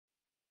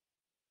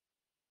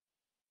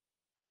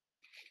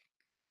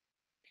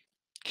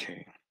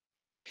Okay.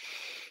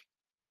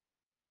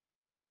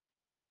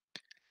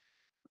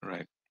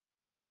 Right.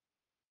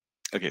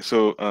 Okay.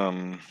 So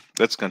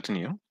let's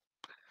continue.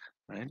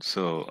 Right.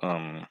 So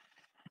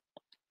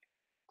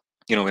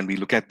when we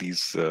look at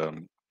these,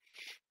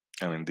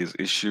 this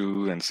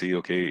issue and see,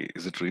 okay,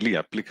 is it really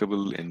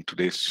applicable in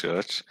today's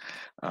church?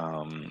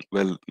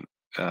 Well,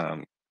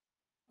 um,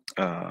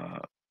 uh,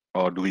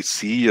 or do we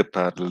see a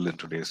parallel in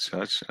today's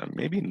church?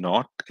 Maybe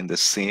not in the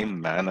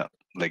same manner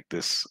like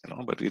this,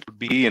 but it would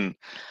be in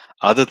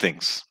other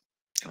things.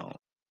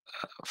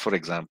 For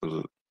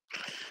example,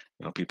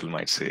 people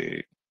might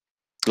say,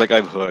 like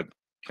I've heard,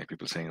 like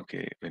people saying,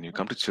 okay, when you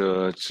come to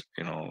church,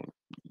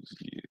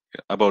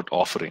 about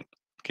offering,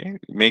 okay,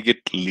 make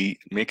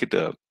it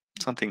a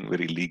something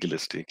very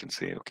legalistic and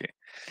say, okay,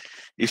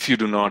 if you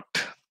do not,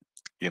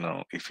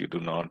 if you do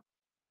not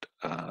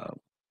uh,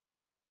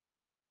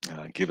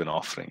 give an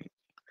offering,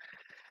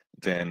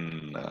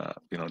 then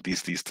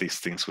these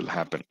things will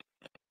happen,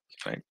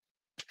 right?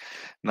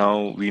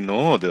 Now we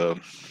know the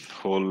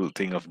whole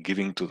thing of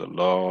giving to the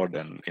Lord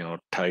and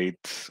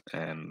tithes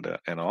and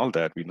all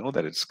that. We know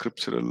that it's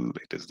scriptural;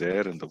 it is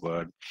there in the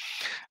Word.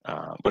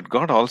 But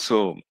God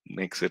also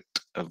makes it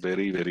a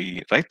very,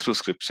 very right through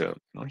Scripture.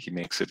 He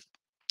makes it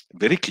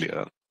very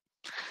clear.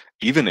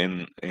 Even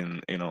in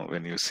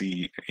when you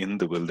see in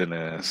the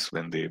wilderness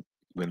when they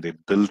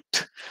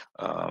built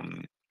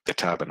the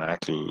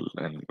tabernacle,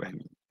 and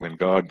when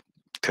God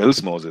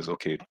tells Moses,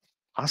 okay,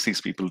 ask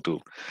these people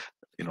to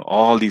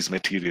all these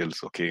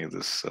materials, okay,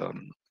 this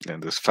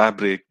and this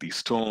fabric, these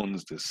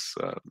stones, this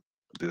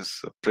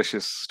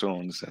precious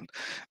stones and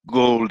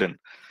gold and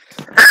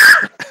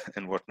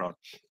and whatnot.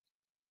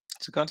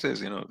 So God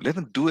says, let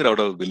them do it out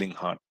of a willing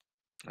heart,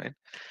 right?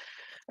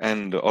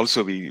 And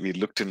also we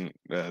looked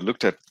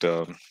at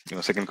 2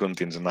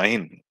 Corinthians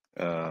 9,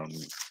 um,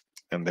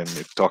 and then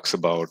it talks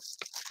about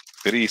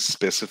very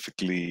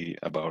specifically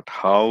about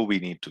how we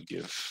need to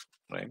give,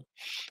 right?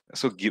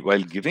 So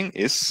while giving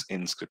is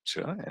in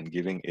scripture and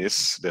giving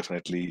is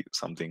definitely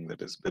something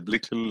that is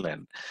biblical,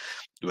 and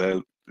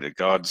well,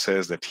 God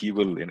says that he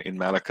will, in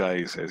Malachi,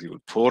 he says he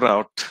will pour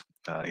out,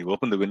 he will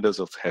open the windows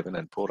of heaven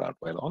and pour out,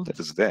 while all that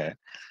is there.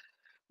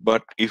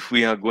 But if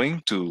we are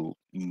going to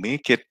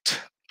make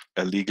it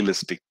a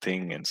legalistic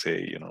thing and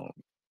say,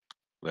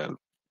 well,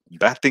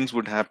 bad things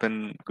would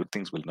happen, good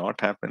things will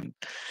not happen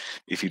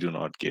if you do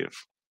not give,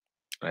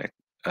 right?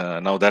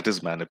 Now that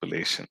is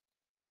manipulation,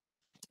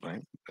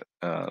 right?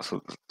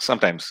 So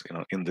sometimes,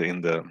 in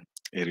the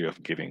area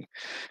of giving,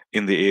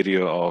 in the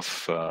area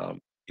of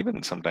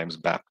even sometimes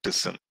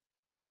baptism,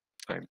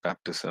 right?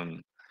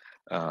 Baptism,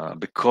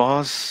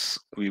 because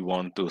we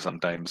want to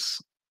sometimes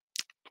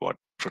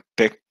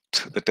protect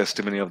the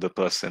testimony of the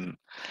person.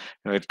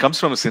 It comes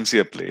from a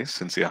sincere place,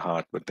 sincere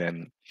heart, but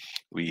then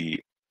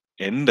we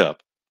end up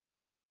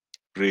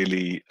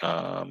really,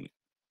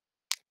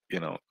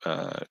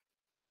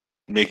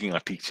 making our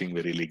teaching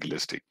very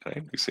legalistic,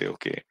 right? We say,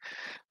 okay,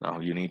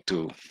 now you need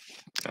to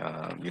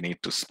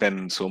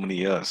spend so many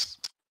years.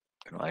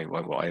 I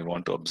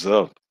want to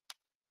observe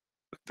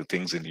the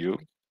things in you.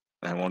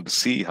 I want to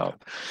see how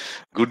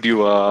good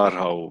you are,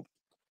 how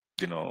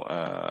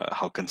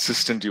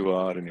consistent you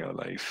are in your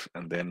life,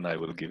 and then I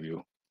will give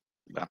you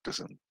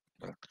baptism.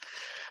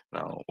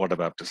 Now, what a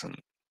baptism!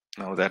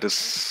 Now, that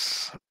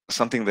is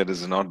something that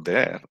is not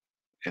there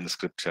in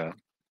Scripture.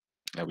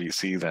 Now, we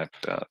see that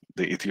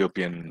the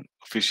Ethiopian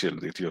official,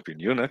 the Ethiopian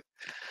eunuch,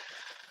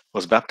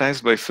 was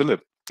baptized by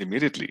Philip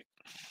immediately.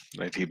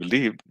 Right? He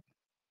believed,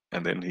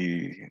 and then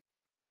you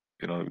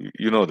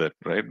know that,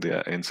 right?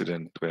 The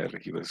incident where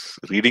he was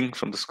reading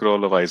from the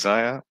scroll of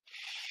Isaiah.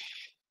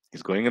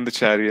 He's going in the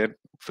chariot.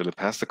 Philip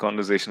has the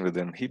conversation with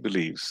him. He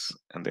believes,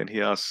 and then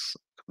he asks,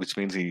 which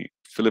means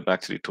Philip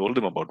actually told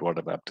him about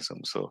water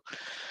baptism. So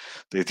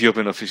the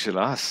Ethiopian official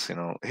asks,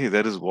 hey,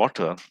 there is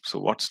water. So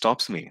what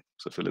stops me?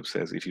 So Philip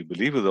says, if you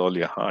believe with all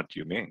your heart,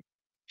 you may.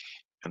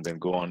 And then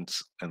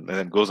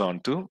goes on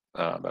to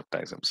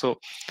baptize him. So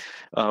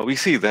we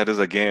see that is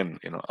again,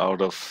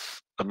 out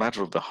of a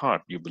matter of the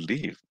heart, you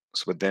believe.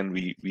 So, but then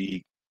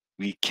we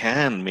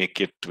can make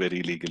it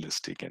very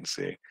legalistic and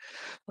say,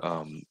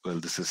 well,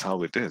 this is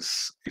how it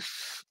is.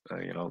 If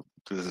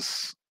this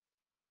is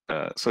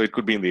so, it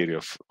could be in the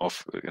area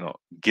of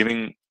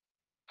giving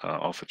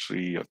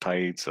offertory or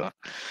tithes.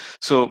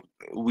 So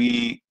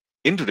we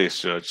in today's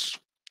church,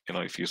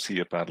 if you see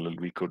a parallel,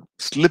 we could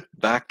slip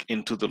back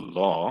into the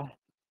law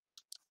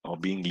or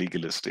being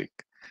legalistic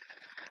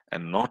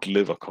and not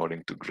live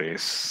according to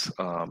grace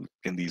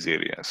in these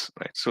areas,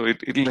 right? So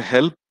it'll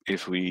help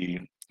if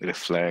we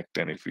reflect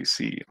and if we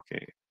see,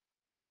 okay,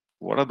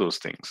 what are those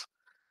things,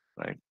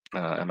 right?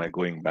 Am I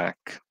going back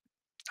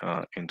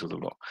into the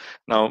law?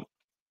 Now,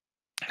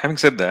 having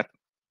said that,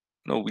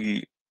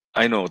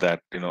 I know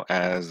that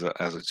as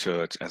a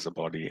church, as a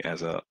body,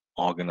 as a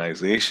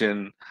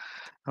organization,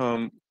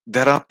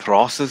 there are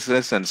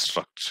processes and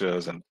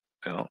structures, and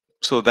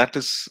so that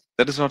is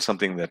not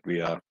something that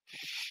we are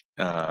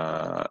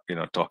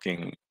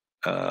talking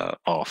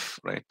off,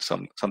 right?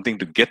 Something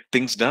to get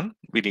things done.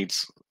 We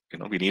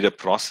need a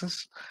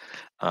process,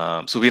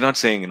 So we're not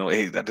saying,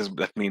 hey,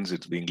 that means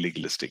it's being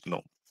legalistic.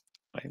 No,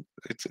 right?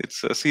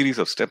 It's a series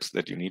of steps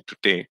that you need to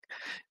take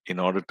in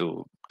order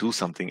to do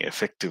something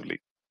effectively,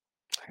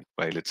 right?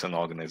 While it's an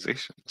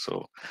organization.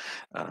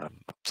 Uh,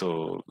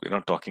 so we're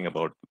not talking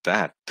about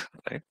that,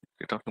 right?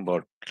 We're talking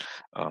about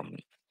um,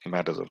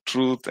 matters of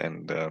truth,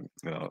 and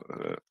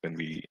when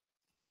we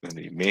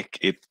make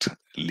it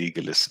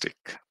legalistic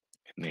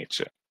in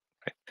nature.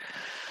 Right?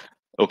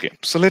 Okay,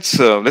 so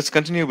let's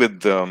continue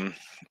with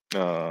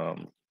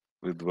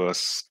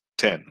verse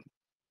 10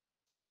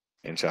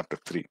 in chapter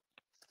 3.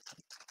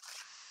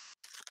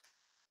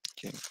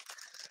 Okay.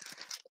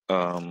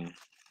 Um,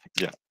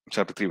 yeah,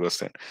 chapter 3, verse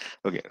 10.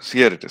 Okay, so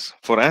here it is.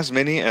 For as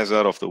many as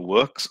are of the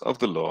works of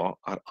the law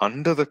are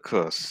under the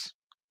curse.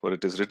 For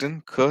it is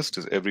written, cursed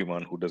is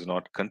everyone who does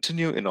not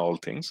continue in all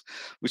things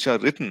which are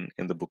written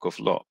in the book of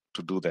law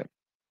to do them.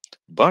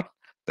 But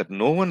that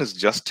no one is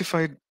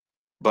justified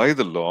by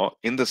the law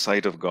in the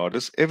sight of God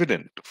is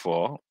evident,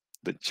 for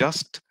the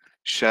just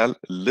shall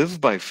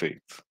live by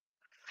faith.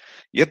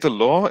 Yet the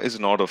law is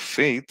not of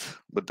faith,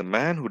 but the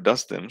man who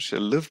does them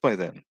shall live by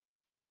them.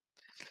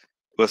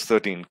 Verse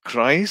 13,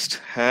 Christ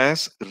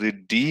has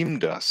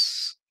redeemed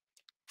us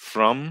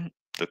from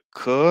the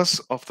curse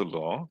of the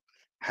law,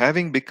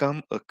 having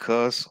become a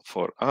curse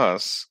for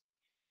us.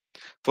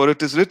 For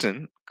it is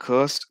written,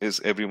 cursed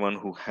is everyone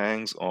who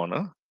hangs on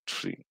a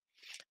tree,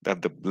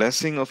 that the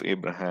blessing of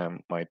Abraham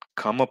might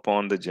come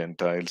upon the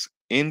Gentiles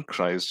in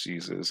Christ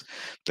Jesus,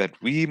 that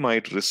we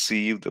might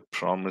receive the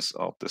promise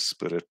of the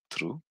Spirit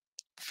through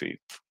faith.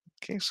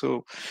 Okay,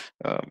 so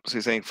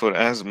he's saying, for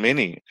as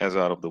many as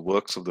are of the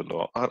works of the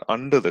law are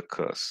under the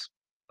curse.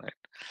 Right?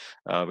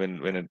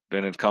 When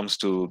it comes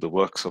to the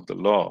works of the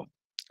law,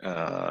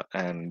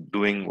 and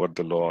doing what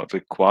the law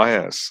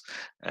requires,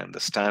 and the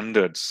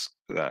standards,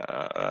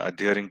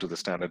 adhering to the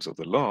standards of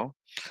the law,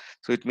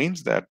 so it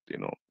means that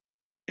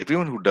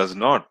everyone who does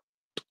not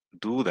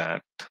do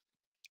that,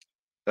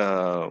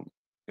 uh,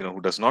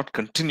 who does not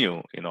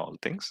continue in all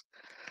things,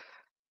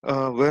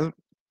 well,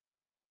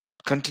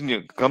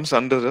 continue comes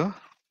under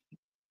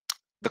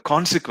the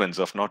consequence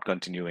of not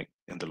continuing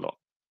in the law.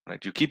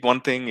 Right? You keep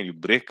one thing and you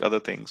break other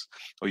things,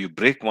 or you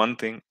break one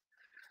thing.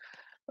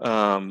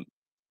 Um,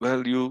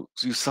 well, you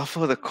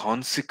suffer the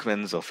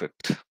consequence of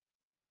it,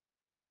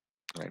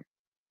 right?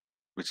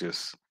 Which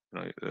is,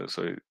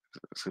 so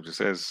Scripture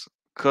says,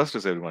 "Cursed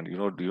is everyone."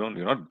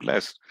 You're not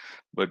blessed,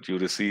 but you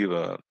receive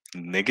a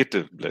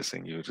negative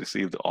blessing. You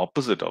receive the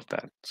opposite of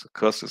that. So,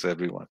 cursed is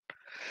everyone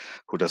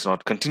who does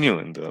not continue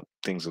in the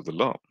things of the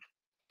law.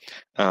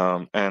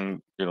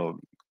 And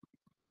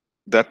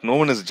that no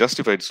one is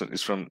justified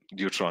is from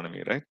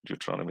Deuteronomy, right?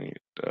 Deuteronomy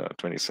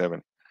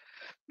 27.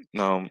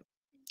 Now,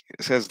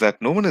 it says that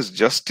no one is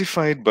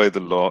justified by the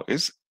law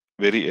is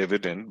very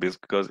evident,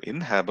 because in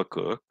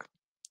Habakkuk,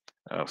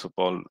 so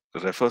Paul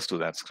refers to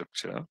that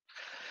scripture,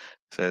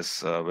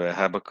 says where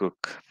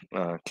Habakkuk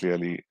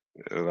clearly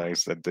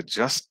writes that the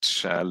just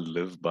shall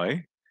live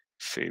by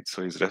faith.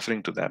 So he's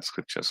referring to that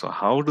scripture. So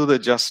how do the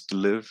just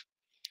live?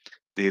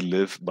 They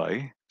live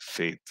by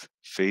faith.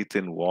 Faith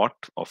in what?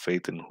 Or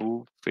faith in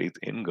who? Faith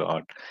in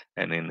God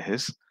and in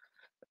His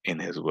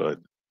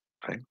word.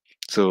 Right?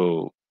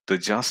 So the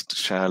just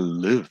shall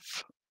live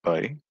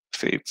by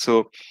faith.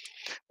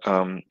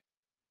 Um,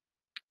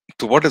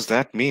 so what does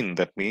that mean?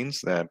 That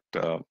means that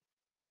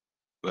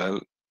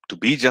well, to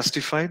be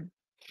justified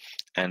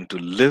and to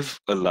live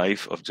a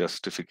life of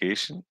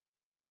justification,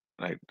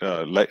 right?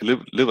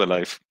 Live a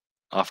life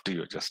after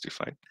you're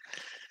justified.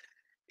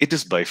 It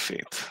is by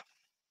faith.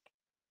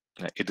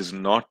 It is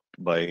not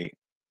by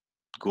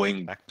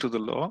going back to the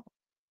law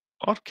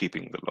or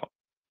keeping the law.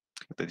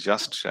 The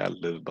just shall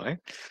live by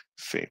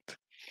faith.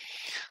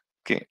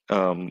 Okay.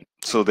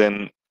 So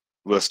then,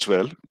 verse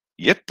 12.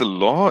 Yet the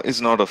law is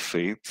not of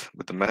faith,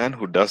 but the man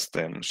who does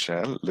them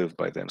shall live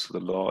by them. So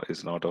the law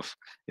is not of,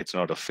 it's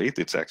not of faith.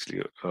 It's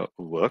actually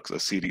works, a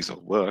series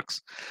of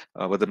works.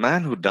 But the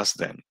man who does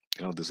them,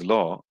 this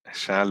law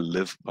shall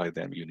live by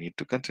them. You need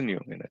to continue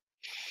in it.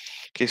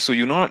 Okay.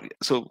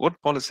 So what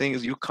Paul is saying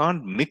is you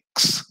can't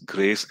mix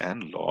grace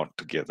and law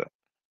together.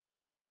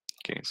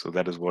 Okay, so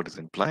that is what is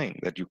implying,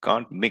 that you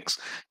can't mix.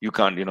 You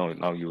can't,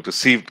 now you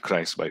received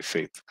Christ by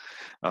faith,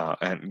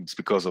 and it's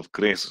because of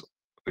grace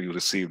you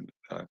received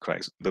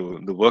Christ. The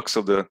works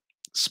of the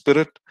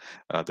Spirit,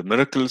 the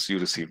miracles you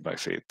received by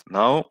faith.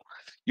 Now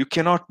you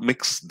cannot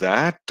mix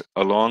that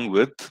along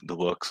with the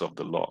works of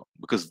the law,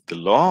 because the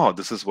law,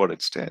 this is what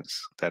it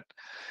says, that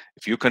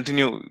if you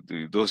continue,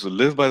 those who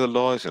live by the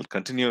law shall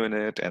continue in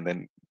it, and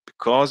then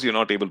because you're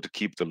not able to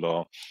keep the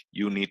law,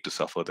 you need to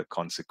suffer the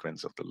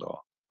consequence of the law.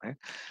 Right?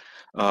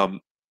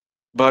 Um,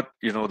 but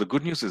the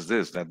good news is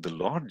this, that the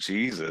Lord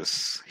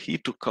Jesus, He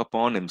took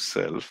upon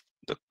Himself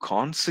the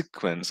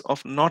consequence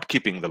of not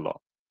keeping the law.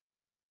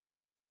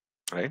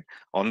 Right?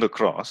 On the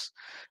cross,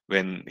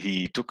 when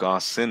He took our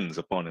sins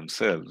upon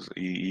Himself,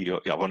 He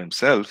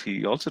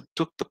also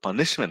took the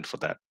punishment for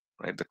that,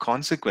 right? The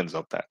consequence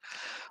of that.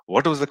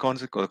 What was the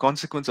consequence? The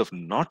consequence of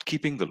not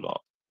keeping the law,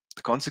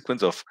 the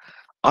consequence of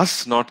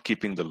us not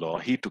keeping the law,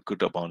 He took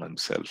it upon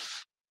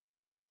Himself.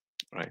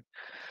 right?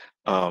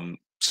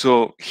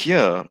 So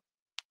here,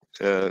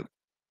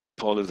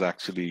 Paul is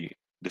actually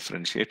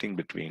differentiating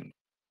between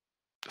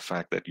the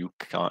fact that you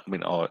can't, I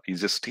mean, or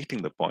he's just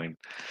stating the point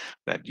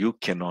that you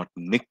cannot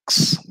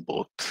mix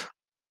both,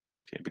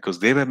 okay? Because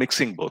they were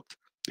mixing both.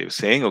 They were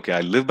saying, okay,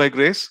 I live by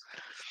grace,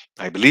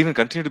 I believe and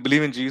continue to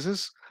believe in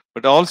Jesus,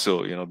 but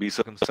also, be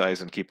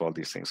circumcised and keep all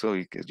these things. So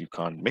you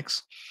can't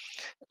mix.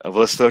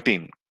 Verse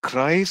 13,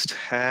 Christ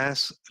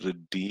has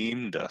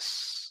redeemed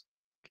us.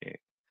 Okay,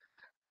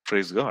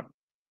 praise God.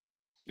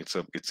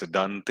 It's a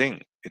done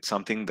thing. It's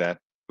something that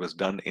was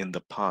done in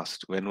the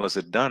past. When was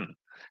it done?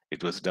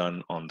 It was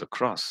done on the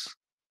cross.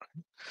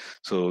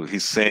 So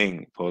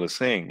Paul is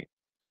saying,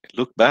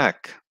 look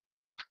back.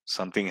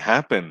 Something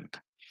happened.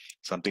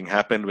 Something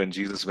happened when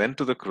Jesus went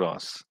to the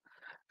cross.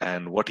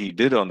 And what he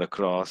did on the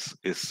cross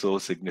is so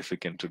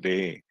significant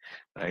today,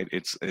 right?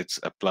 It's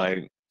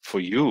applied for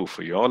you,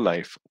 for your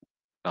life.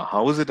 Now,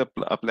 how is it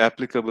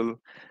applicable?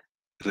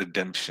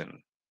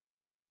 Redemption.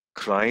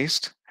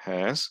 Christ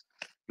has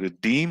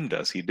redeemed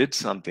us. He did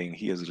something.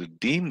 He has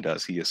redeemed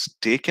us. He has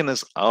taken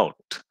us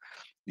out.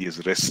 He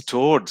has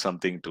restored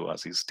something to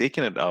us. He's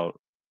taken it out.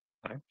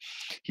 Right?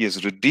 He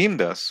has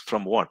redeemed us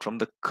from what? From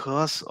the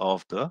curse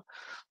of the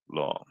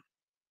law.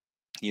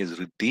 He has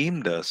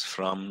redeemed us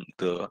from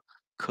the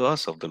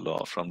curse of the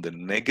law, from the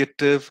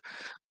negative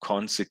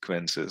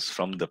consequences,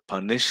 from the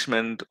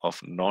punishment of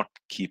not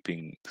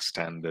keeping the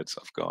standards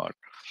of God,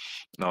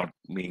 not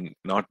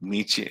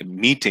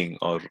meeting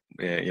or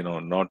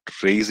not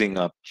raising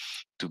up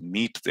to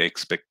meet the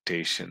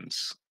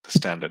expectations, the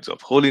standards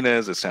of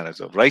holiness, the standards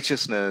of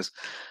righteousness,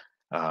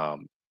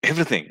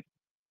 everything,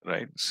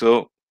 right?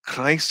 So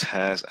Christ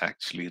has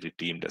actually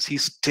redeemed us.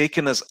 He's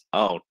taken us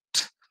out.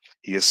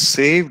 He has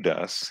saved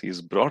us. He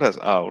has brought us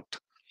out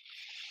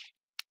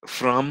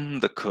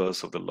from the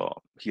curse of the law.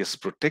 He has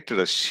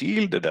protected us,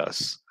 shielded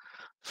us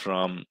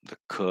from the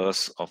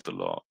curse of the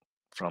law,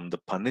 from the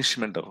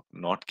punishment of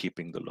not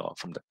keeping the law,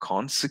 from the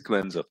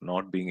consequence of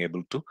not being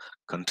able to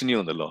continue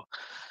in the law.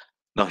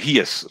 Now he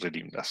has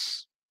redeemed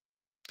us.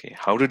 Okay,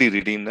 how did he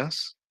redeem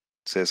us?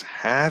 It says,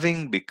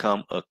 having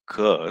become a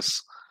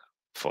curse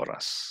for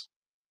us,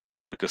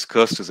 because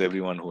cursed is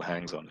everyone who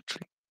hangs on a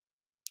tree.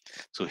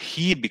 So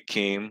he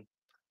became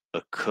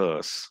a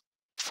curse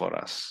for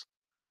us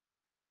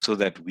so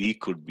that we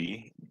could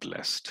be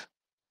blessed.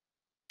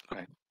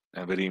 Right?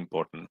 A very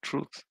important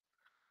truth.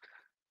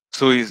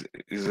 So he's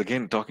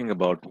again talking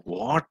about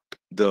what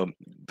the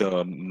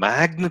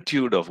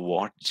magnitude of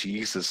what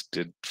Jesus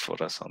did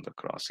for us on the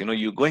cross.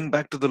 You're going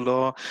back to the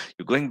law,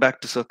 you're going back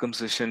to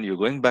circumcision, you're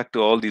going back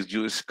to all these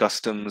Jewish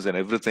customs and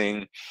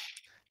everything.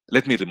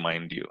 Let me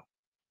remind you.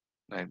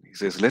 Right? He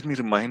says, let me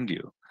remind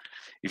you.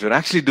 If you're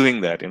actually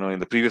doing that, in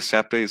the previous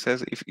chapter, he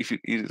says,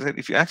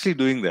 if you're actually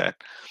doing that,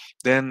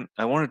 then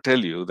I want to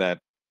tell you that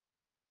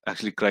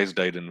actually Christ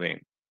died in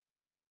vain.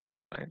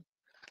 Right?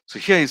 So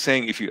here he's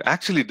saying, if you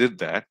actually did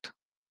that,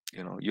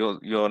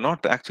 you're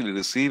not actually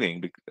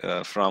receiving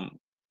from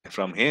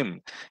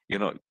him.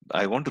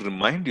 I want to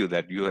remind you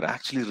that you are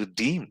actually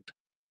redeemed.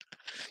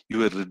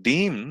 You are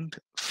redeemed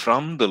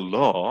from the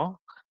law,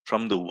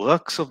 from the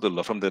works of the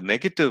law, from the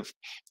negative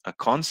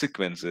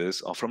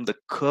consequences, or from the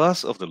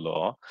curse of the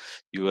law.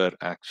 You are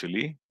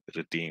actually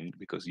redeemed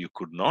because you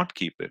could not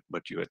keep it,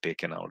 but you are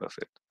taken out of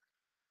it.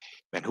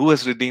 And who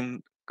has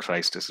redeemed?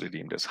 Christ has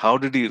redeemed us. How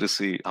did he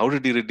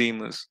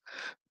redeem us?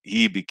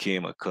 He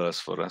became a curse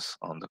for us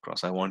on the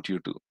cross. I want you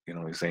to,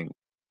 he's saying,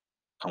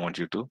 I want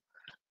you to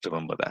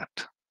remember that.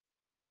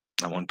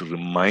 I want to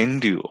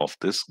remind you of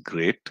this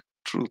great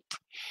truth,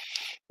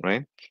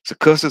 right? So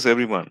curses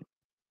everyone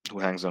who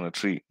hangs on a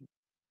tree.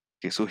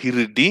 Okay, so he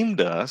redeemed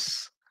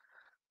us.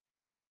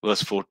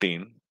 Verse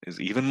 14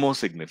 is even more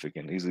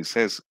significant. He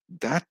says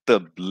that the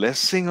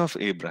blessing of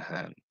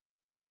Abraham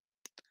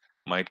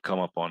might come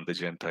upon the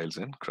Gentiles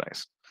in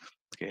Christ.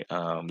 Okay,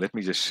 let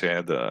me just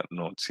share the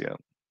notes here.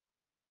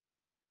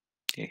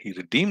 Okay, he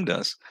redeemed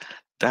us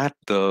that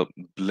the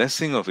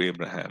blessing of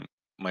Abraham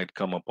might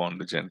come upon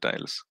the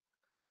Gentiles.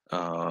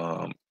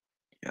 Yeah,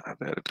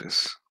 there it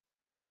is.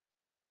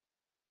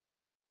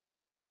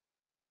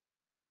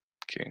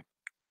 Okay.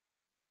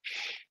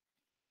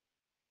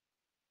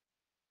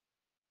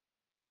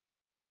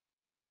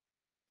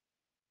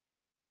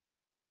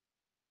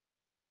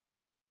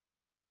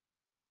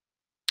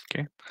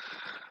 Okay.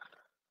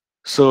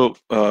 So,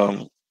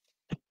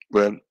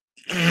 well,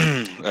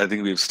 I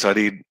think we've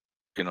studied,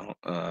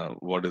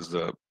 what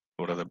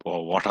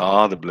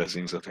are the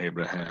blessings of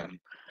Abraham,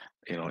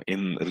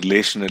 in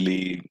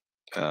relationally,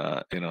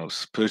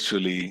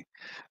 spiritually,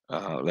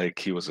 like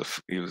he was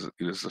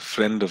a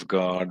friend of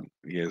God.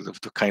 He has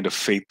the kind of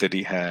faith that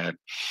he had,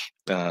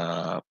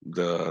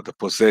 the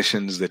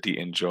possessions that he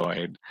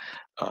enjoyed,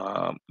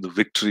 the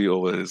victory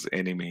over his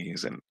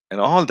enemies,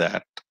 and all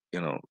that.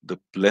 The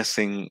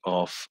blessing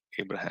of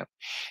Abraham.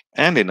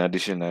 And in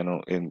addition, I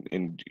know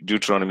in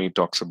Deuteronomy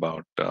talks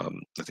about, I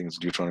think it's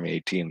Deuteronomy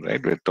 18,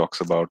 right, where it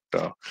talks about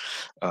the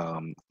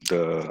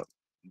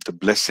the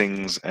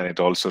blessings, and it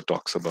also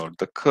talks about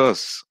the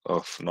curse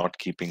of not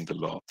keeping the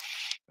law.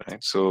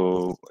 Right.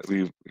 So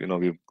we've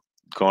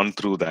gone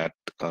through that,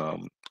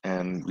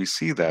 and we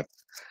see that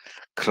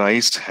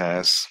Christ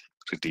has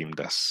redeemed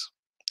us.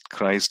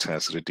 Christ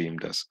has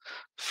redeemed us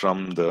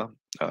from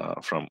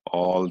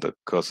all the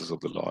curses of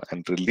the law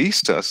and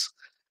released us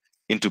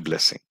into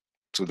blessing.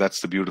 So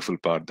that's the beautiful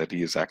part, that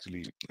he has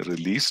actually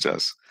released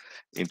us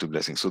into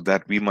blessing so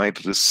that we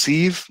might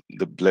receive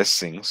the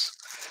blessings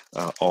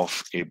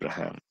of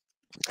Abraham,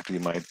 that we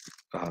might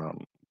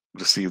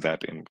receive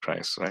that in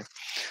Christ, right?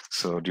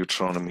 So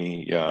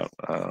Deuteronomy, okay.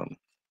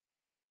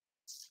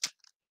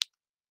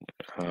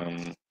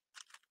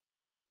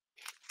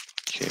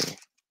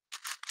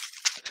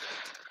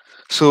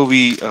 So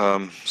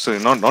so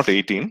not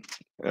 18,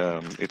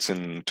 it's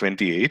in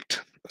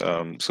 28.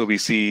 So we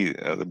see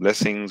the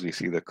blessings, we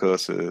see the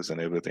curses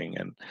and everything,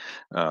 and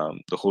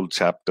the whole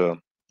chapter,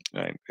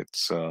 right?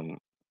 It's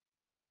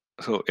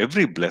so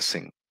every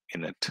blessing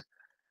in it,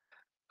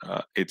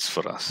 it's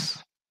for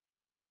us,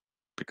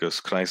 because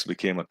Christ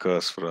became a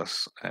curse for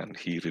us and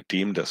he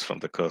redeemed us from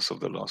the curse of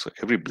the law. So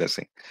every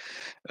blessing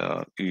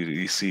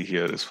you see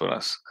here is for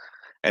us.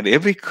 And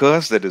every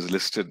curse that is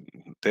listed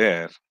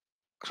there,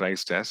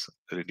 Christ has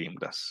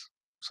redeemed us.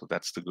 So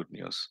that's the good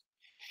news,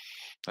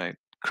 right?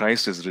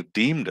 Christ has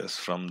redeemed us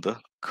from the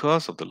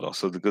curse of the law.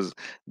 So because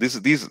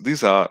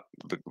these are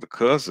the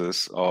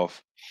curses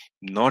of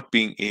not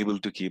being able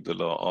to keep the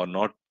law, or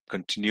not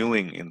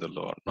continuing in the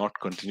law, not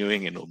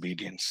continuing in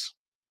obedience.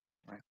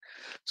 Right?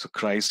 So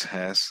Christ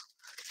has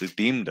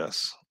redeemed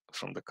us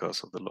from the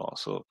curse of the law.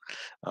 So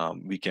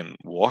we can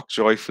walk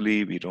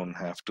joyfully. We don't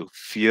have to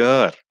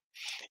fear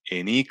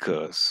any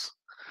curse.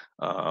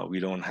 We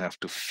don't have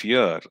to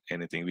fear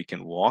anything. We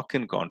can walk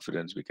in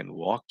confidence. We can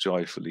walk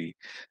joyfully.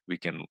 We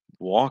can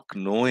walk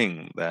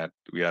knowing that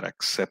we are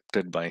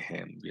accepted by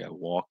Him. We are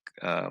walk,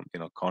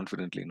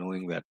 confidently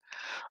knowing that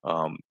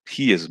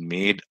He has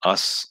made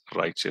us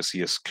righteous.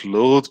 He has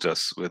clothed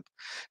us with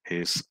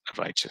His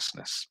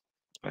righteousness.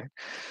 Right.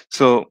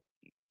 So,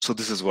 so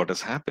this is what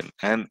has happened.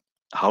 And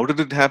how did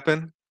it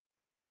happen?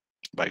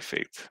 By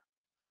faith.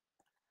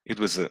 It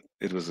was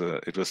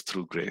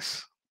through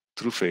grace,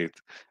 through faith,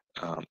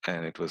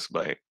 and it was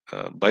by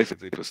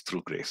faith. It was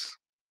through grace,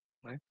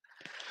 right?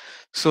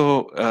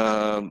 So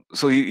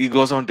so he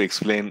goes on to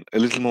explain a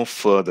little more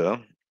further,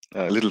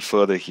 a little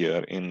further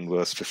here in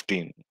verse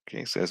 15. Okay,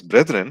 he says,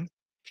 "Brethren,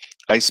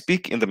 I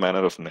speak in the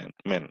manner of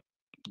men.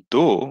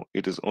 Though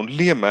it is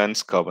only a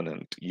man's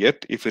covenant,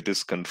 yet if it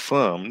is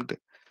confirmed,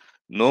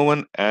 no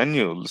one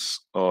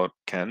annuls or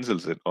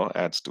cancels it or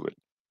adds to it.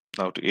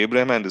 Now to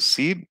Abraham and his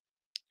seed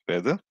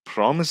where the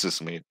promise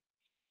is made.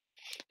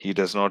 He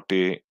does not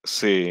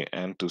say,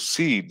 and to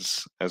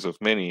seeds as of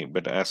many,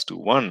 but as to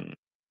one,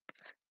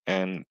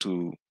 and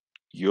to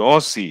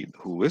your seed,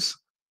 who is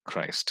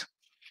Christ.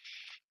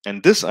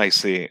 And this I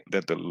say,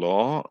 that the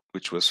law,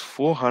 which was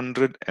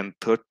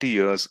 430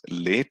 years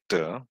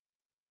later,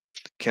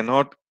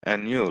 cannot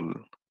annul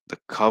the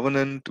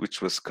covenant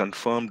which was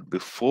confirmed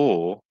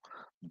before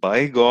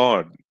by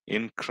God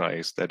in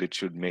Christ, that it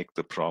should make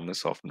the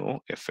promise of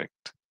no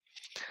effect.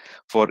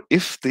 For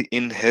if the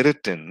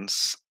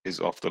inheritance is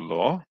of the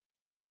law,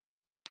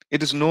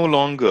 it is no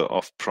longer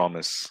of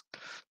promise,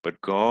 but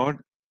God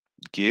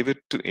gave it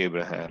to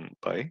Abraham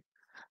by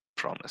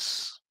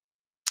promise."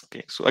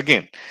 Okay, so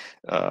again,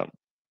 uh,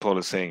 Paul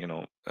is saying,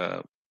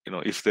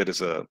 if there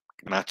is a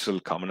natural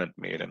covenant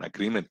made, an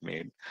agreement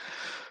made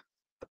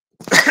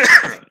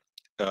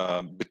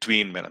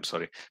between men,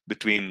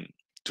 between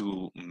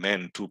two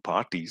men, two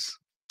parties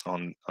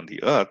on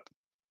the earth,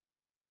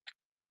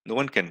 no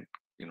one can,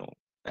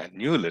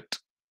 annul it,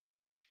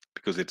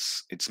 because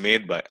it's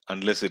made by,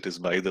 unless it is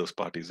by those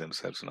parties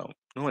themselves. Now,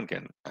 no one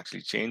can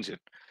actually change it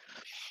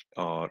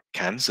or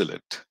cancel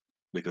it,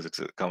 because it's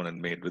a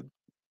covenant made with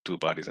two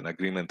parties, an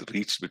agreement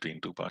reached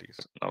between two parties,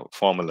 now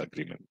formal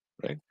agreement,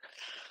 right?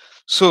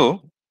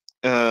 So,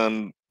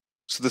 so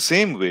the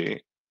same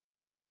way,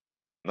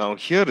 now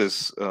here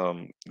is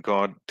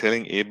God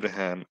telling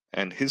Abraham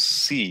and his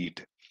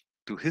seed,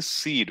 to his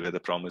seed where the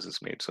promise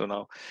is made. So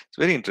now it's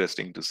very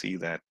interesting to see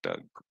that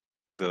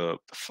the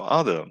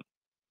father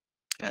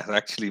has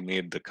actually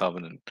made the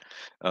covenant,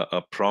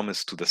 a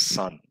promise to the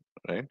son,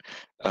 right?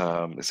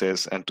 It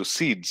says, and to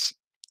seeds.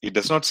 It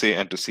does not say,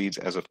 and to seeds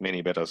as of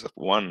many, but as of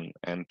one,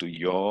 and to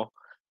your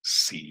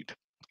seed.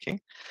 Okay,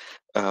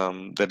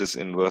 that is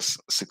in verse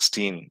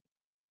 16,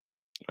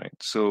 right?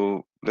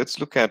 So let's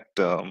look at.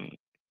 So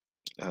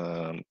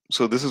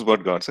this is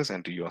what God says,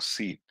 and to your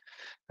seed.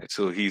 Right?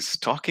 So He's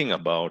talking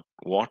about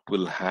what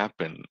will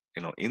happen,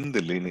 in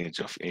the lineage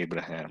of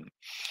Abraham,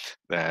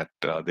 that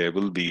there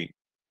will be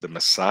the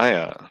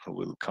Messiah who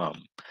will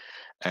come,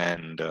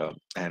 and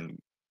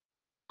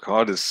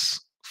God is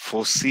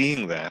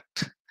foreseeing that,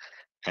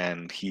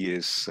 and He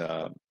is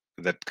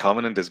that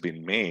covenant has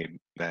been made,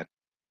 that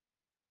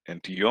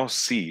and to your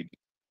seed,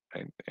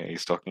 right? And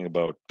He's talking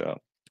about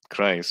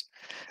Christ,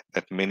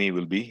 that many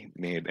will be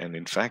made, and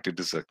in fact, it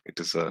is a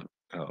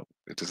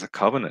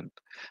covenant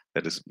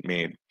that is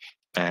made,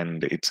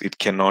 and it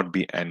cannot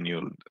be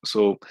annulled.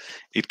 So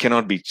it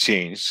cannot be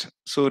changed.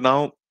 So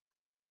now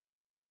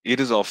it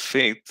is of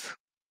faith.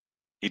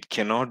 It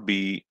cannot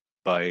be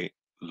by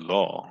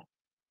law.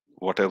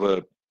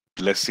 Whatever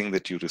blessing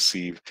that you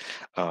receive,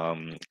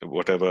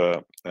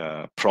 whatever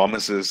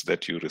promises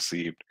that you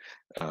received,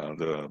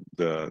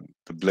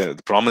 the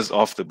promise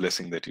of the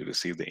blessing that you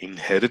receive, the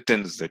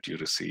inheritance that you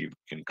receive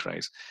in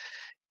Christ,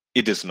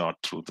 it is not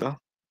through the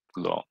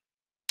law.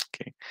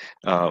 Okay,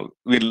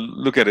 we'll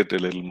look at it a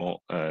little more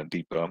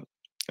deeper,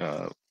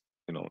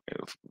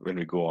 when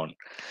we go on.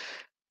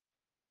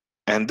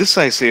 And this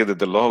I say, that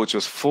the law, which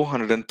was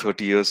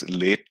 430 years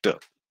later,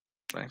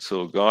 right?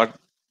 So God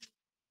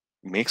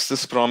makes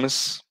this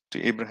promise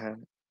to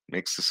Abraham,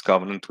 makes this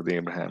covenant with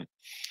Abraham,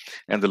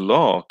 and the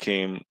law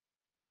came,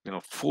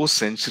 4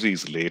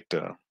 centuries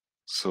later.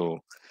 So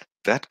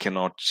that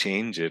cannot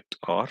change it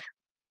or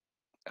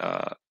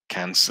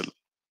cancel,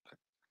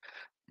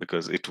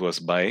 because it was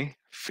by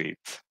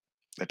faith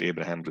that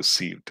Abraham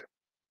received,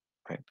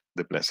 right,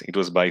 the blessing. It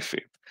was by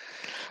faith.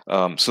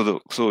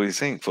 So he's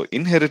saying, for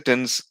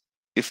inheritance,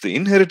 if the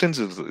inheritance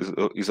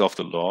is of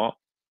the law,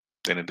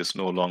 then it is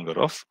no longer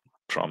of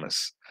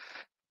promise.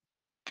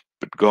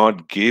 But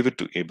God gave it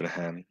to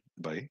Abraham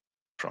by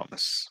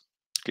promise.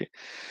 Okay,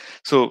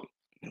 so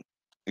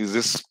is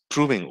this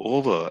proving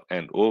over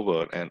and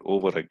over and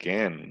over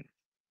again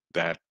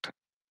that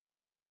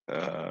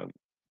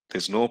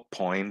there's no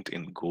point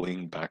in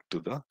going back to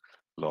the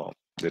law?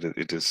 That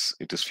it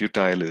is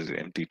futile, it is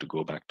empty to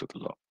go back to the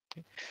law.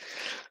 Okay.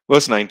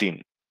 Verse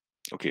 19.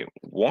 Okay,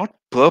 what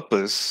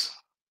purpose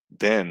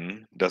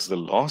then does the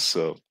law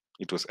serve?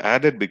 It was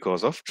added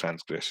because of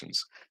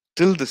transgressions,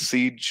 till the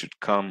seed should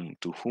come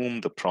to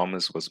whom the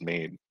promise was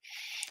made.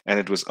 And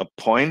it was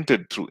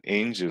appointed through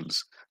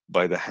angels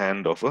by the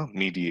hand of a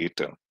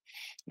mediator.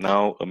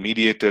 Now, a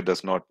mediator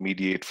does not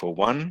mediate for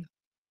one,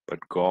 but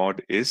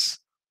God is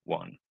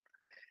one.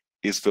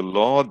 Is the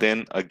law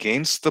then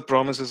against the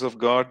promises of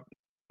God?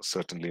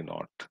 Certainly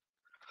not.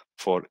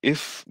 For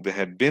if there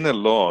had been a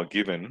law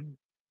given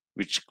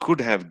which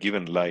could have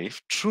given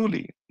life,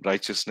 truly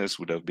righteousness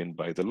would have been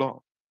by the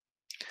law.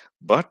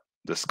 But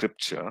the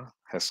scripture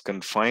has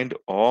confined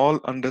all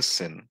under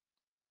sin,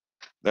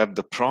 that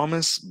the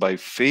promise by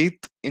faith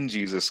in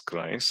Jesus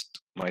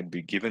Christ might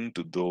be given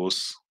to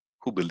those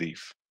who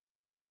believe.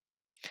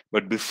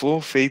 But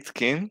before faith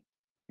came,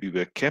 we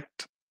were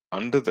kept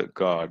under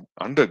God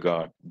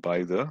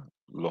by the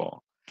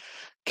law,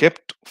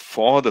 kept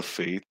for the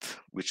faith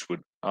which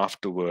would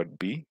afterward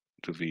be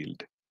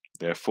revealed.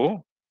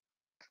 Therefore,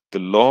 the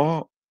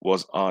law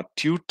was our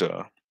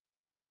tutor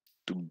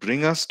to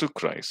bring us to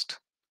Christ,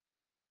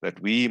 that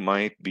we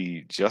might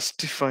be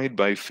justified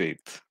by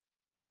faith.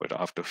 But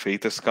after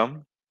faith has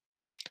come,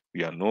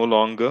 we are no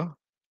longer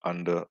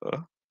under a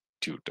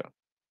tutor.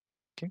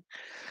 Okay,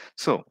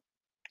 so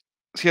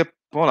here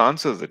Paul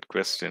answers that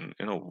question.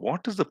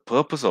 What is the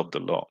purpose of the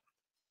law?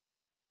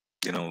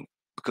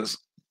 Because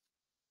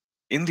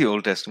in the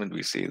Old Testament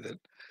we see that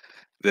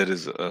there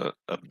is a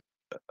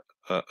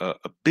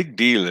big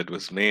deal that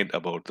was made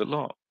about the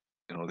law.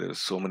 There are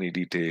so many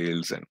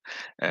details,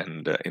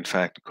 and in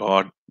fact,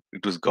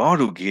 it was God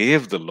who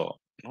gave the law.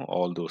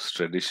 All those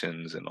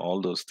traditions and all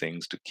those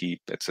things to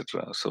keep,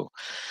 etc. So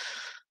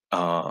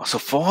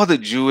for the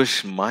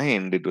Jewish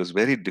mind, it was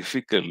very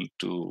difficult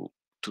to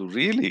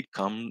really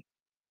come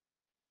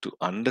to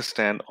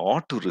understand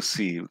or to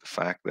receive the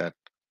fact that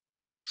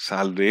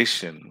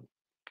salvation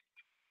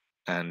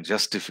and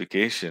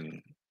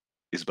justification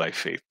is by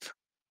faith.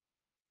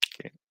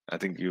 Okay, I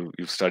think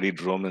you've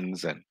studied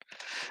Romans and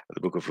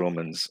the book of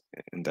Romans.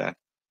 In that,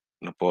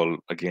 Paul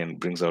again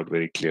brings out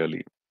very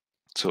clearly.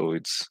 So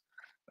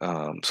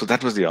so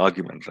that was the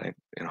argument, right?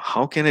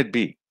 How can it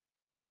be?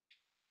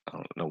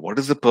 What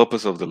is the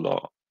purpose of the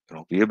law?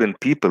 We have been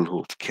people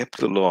who've kept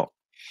the law.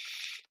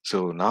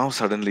 So now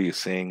suddenly you're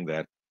saying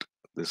that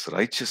this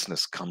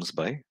righteousness comes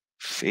by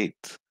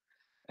faith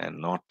and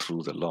not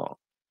through the law,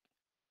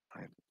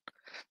 right?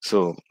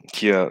 So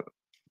here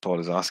Paul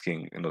is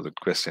asking, the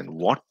question: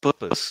 what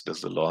purpose does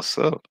the law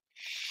serve?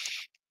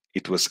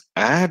 It was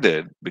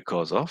added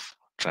because of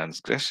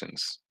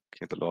transgressions.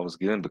 Okay, the law was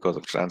given because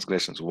of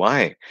transgressions.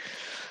 Why?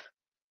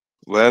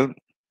 Well,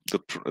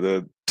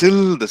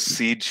 till the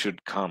seed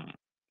should come,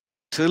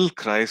 till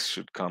Christ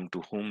should come,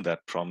 to whom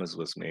that promise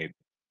was made.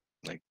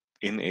 Like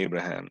in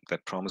Abraham,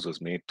 that promise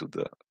was made to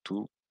the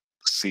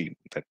seed,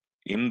 that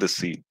in the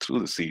seed,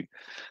 through the seed,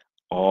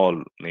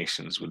 all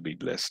nations will be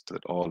blessed,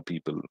 that all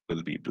people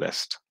will be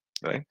blessed,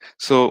 right?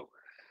 So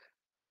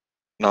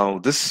now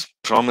this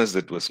promise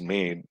that was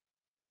made,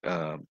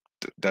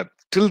 that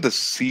till the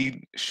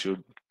seed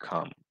should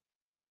come,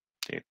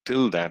 okay,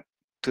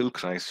 till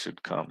Christ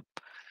should come,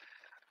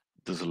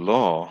 this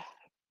law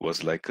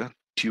was like a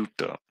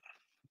tutor.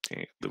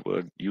 Okay, the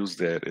word used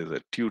there is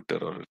a tutor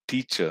or a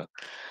teacher,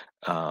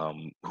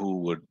 who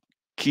would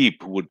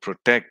keep, who would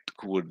protect,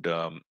 who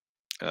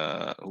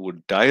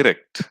would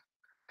direct,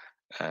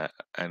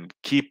 and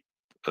keep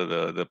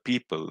the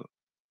people,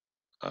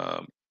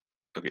 um,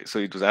 Okay, so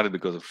it was added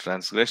because of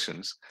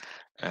transgressions.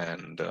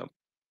 And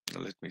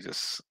let me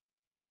just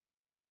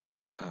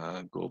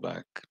go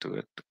back to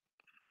it.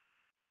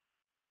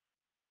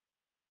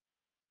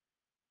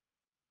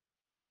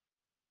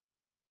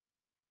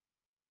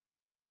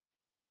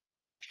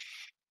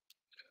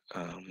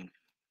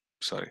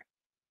 Sorry,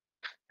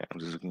 I'm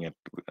just looking at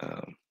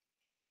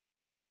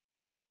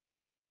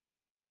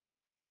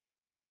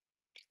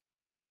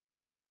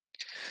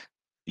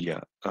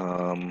yeah.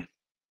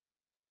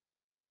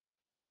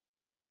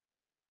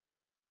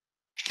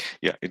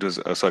 Yeah, it was,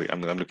 sorry,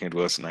 I'm looking at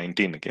verse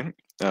 19 again.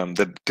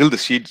 That till the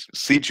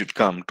seed should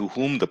come, to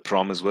whom the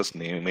promise was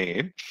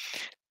made,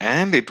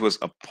 and it was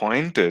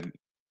appointed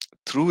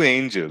through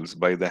angels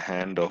by the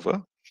hand of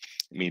a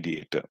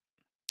mediator.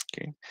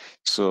 Okay,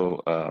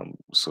 so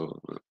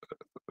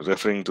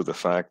referring to the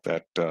fact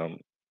that uh,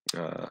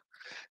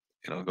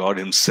 God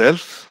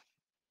Himself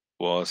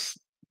was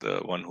the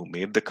one who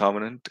made the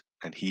covenant,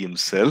 and He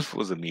Himself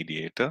was a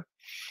mediator,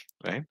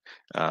 right,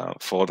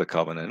 for the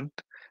covenant,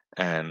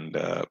 and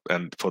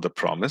for the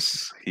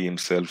promise. He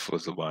Himself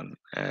was the one,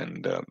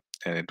 and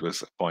it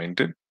was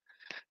appointed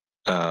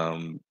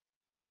um,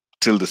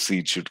 till the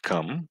seed should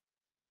come.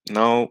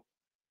 Now,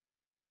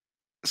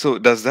 so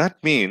does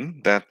that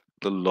mean that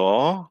the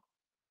law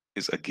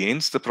is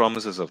against the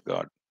promises of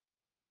God?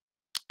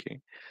 Okay,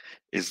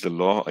 is the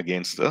law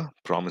against the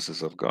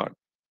promises of God?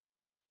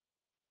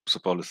 So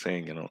Paul is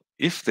saying,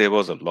 if there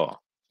was a law,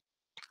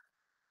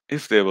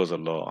 if there was a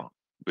law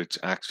which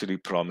actually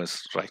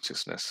promised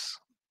righteousness,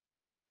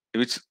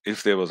 which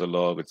if there was a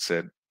law which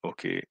said,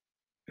 okay,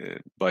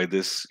 by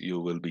this you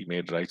will be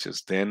made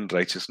righteous, then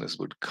righteousness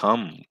would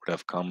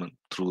have come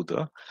through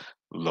the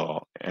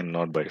law and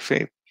not by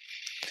faith.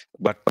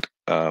 But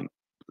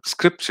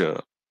scripture,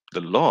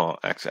 the law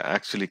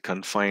actually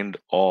confined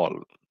all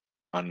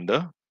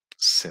under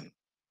sin.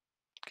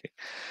 Okay,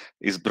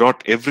 is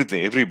brought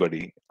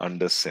everybody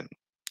under sin.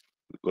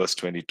 Verse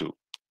 22.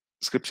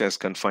 Scripture has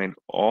confined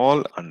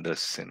all under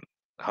sin.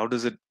 How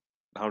does it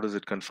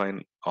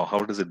confine, or how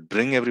does it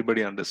bring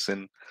everybody under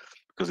sin?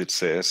 Because it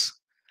says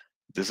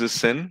this is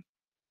sin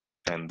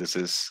and this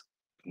is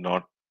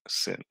not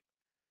sin.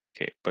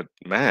 Okay, but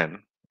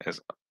man, as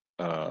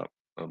uh,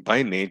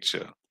 by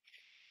nature,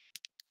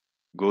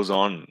 goes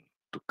on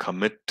to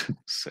commit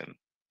sin,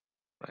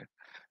 right?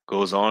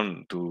 Goes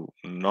on to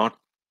not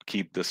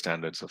keep the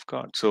standards of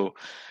God. So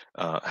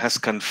has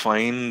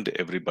confined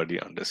everybody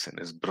under sin,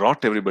 has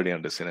brought everybody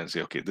under sin, and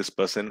say, okay, this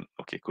person,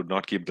 okay, could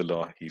not keep the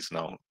law, he's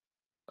now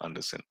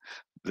under sin.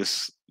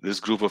 This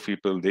group of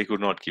people, they could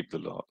not keep the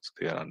law, so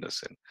they are under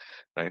sin,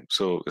 right?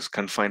 So it's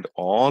confined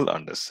all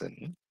under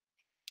sin.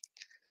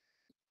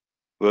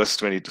 Verse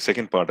 22,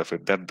 second part of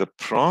it, that the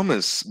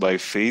promise by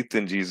faith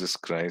in Jesus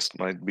Christ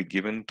might be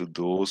given to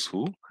those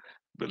who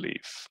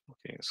believe.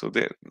 Okay, so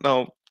there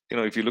now,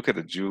 if you look at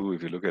a Jew,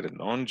 if you look at a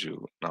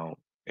non-Jew, now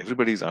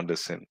everybody's under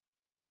sin,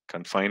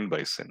 confined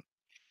by sin.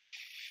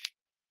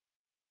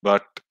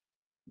 But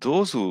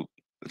those who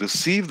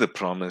receive the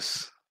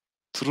promise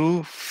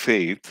through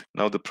faith,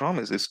 now the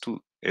promise is to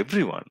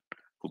everyone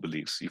who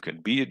believes. You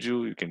can be a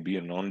Jew, you can be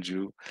a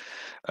non-Jew.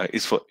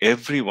 It's for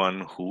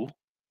everyone who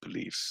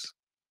believes,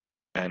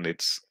 and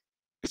it's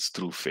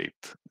through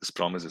faith. This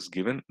promise is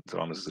given, the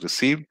promise is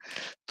received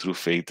through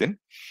faith in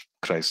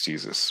Christ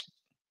Jesus.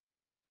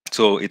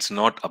 So it's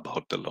not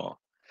about the law.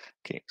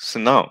 Okay, so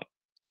now,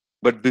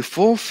 but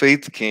before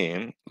faith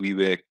came, we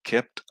were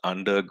kept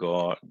under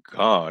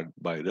guard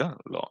by the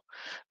law.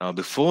 Now,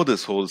 before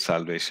this whole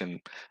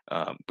salvation,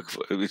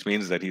 which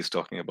means that he's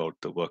talking about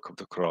the work of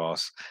the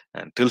cross,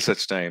 and till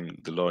such time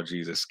the Lord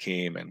Jesus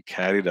came and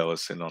carried our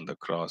sin on the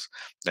cross,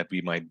 that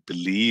we might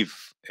believe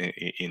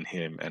in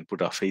Him and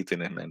put our faith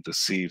in Him and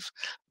receive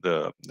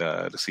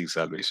receive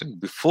salvation.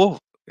 Before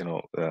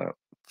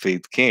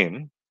faith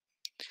came,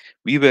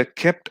 we were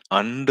kept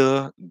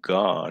under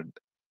guard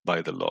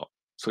by the law.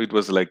 So it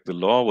was like the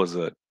law was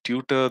a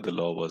tutor, the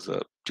law was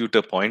a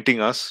tutor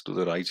pointing us to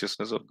the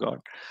righteousness of God.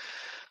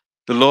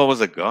 The law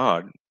was a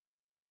guard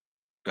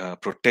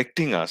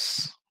protecting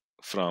us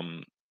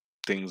from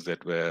things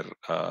that were,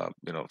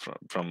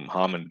 from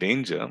harm and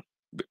danger,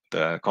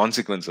 the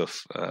consequence of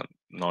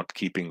not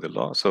keeping the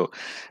law. So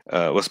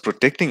was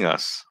protecting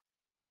us.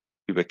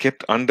 We were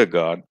kept under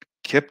guard,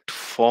 kept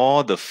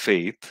for the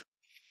faith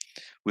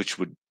which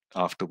would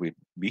afterward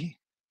be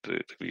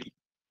revealed.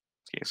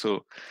 Okay,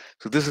 so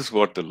this is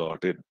what the law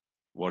did.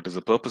 What is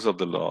the purpose of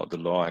the law? The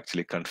law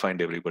actually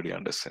confined everybody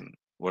under sin.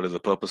 What is the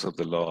purpose of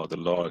the law? The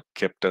law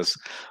kept us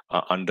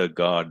under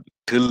guard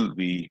till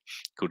we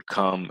could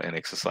come and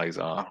exercise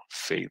our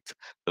faith.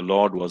 The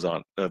Lord was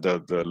our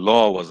the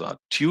law was our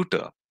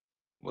tutor,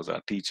 was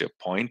our teacher,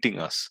 pointing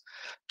us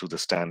to the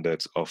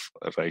standards of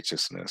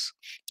righteousness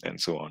and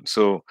so on.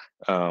 So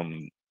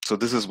so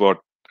this is what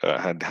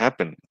had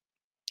happened.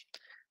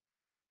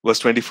 Verse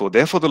 24,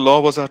 therefore the law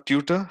was our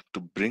tutor to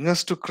bring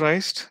us to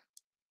Christ,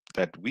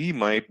 that we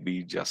might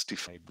be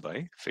justified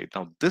by faith.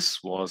 Now,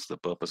 this was the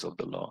purpose of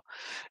the law.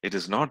 It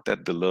is not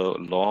that the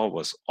law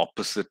was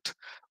opposite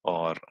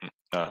or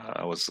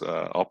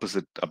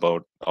opposite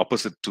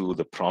to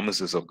the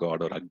promises of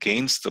God or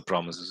against the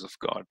promises of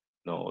God.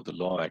 No, the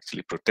law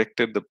actually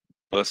protected the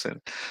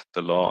person.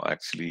 The law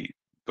actually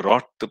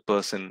brought the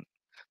person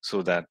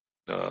so that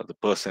the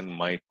person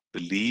might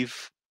believe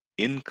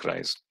in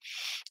Christ,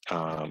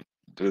 so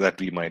that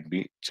we might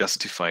be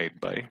justified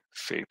by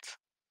faith,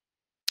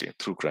 okay,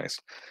 through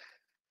Christ.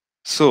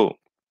 So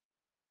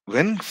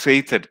when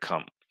faith had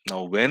come,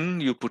 now when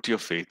you put your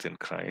faith in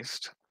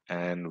Christ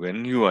and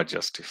when you are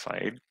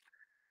justified,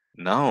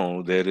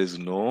 now there is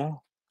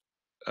no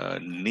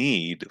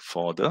need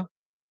for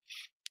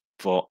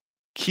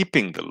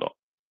keeping the law.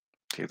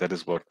 Okay, that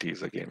is what he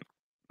is again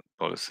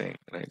Paul is saying,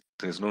 right?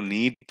 There's no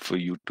need for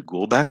you to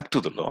go back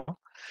to the law.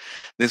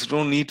 There's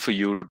no need for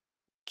you to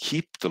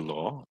keep the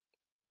law,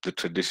 the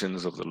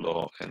traditions of the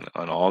law, and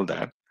all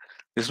that.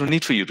 There's no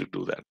need for you to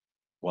do that.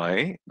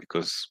 Why?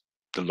 Because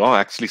the law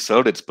actually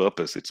served its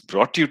purpose. It's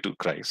brought you to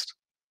Christ.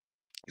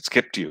 It's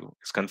kept you.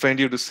 It's confined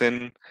you to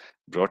sin,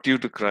 brought you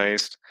to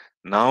Christ.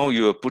 Now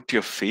you have put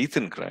your faith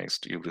in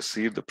Christ. You've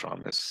received the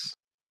promise.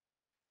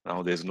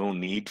 Now there's no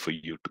need for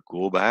you to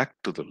go back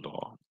to the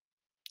law,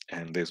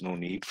 and there's no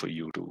need for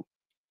you to,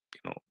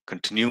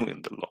 continue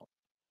in the law.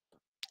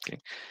 Okay.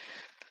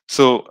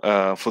 So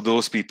for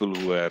those people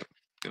who are,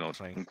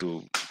 trying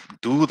to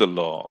do the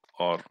law,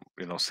 or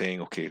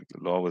saying, okay,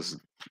 the law was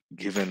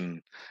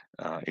given,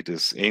 it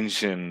is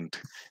ancient,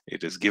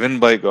 it is given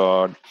by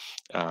God,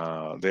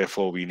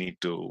 therefore we need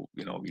to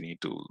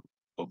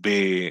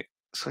obey.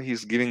 So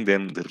he's giving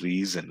them the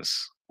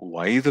reasons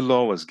why the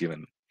law was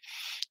given,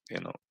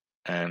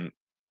 and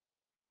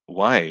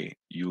why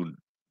you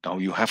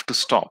have to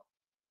stop.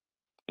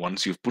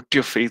 Once you've put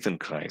your faith in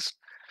Christ,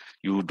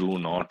 you do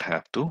not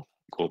have to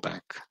go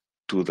back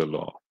to the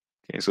law.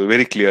 Okay, so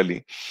very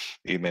clearly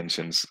he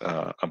mentions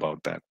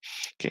about that.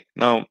 Okay,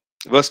 now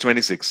verse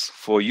 26: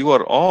 for you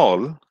are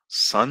all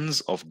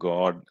sons of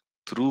God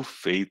through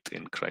faith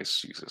in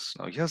Christ Jesus.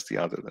 Now here's the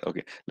other.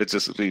 Okay, let's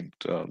just read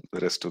the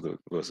rest of the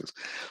verses.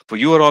 For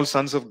you are all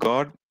sons of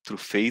God through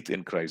faith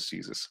in Christ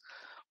Jesus.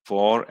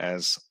 For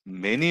as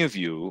many of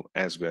you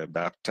as were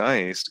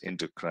baptized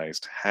into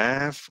Christ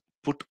have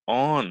put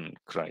on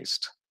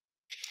Christ.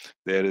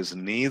 There is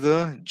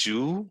neither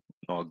Jew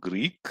nor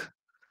Greek.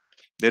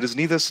 There is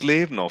neither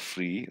slave nor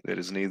free. There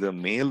is neither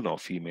male nor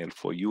female,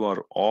 for you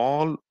are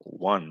all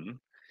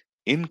one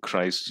in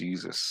Christ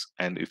Jesus.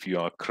 And if you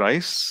are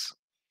Christ's,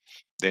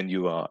 then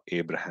you are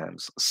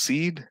Abraham's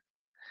seed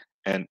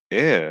and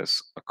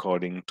heirs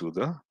according to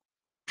the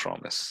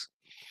promise.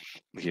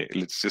 Okay,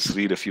 let's just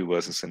read a few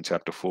verses in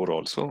chapter 4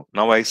 also.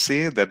 Now I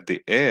say that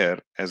the heir,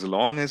 as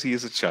long as he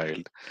is a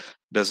child,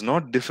 does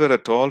not differ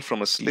at all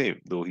from a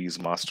slave, though he is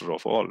master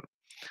of all,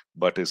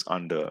 but is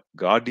under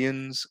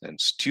guardians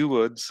and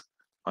stewards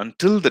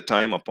until the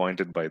time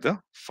appointed by the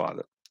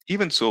Father.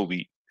 Even so,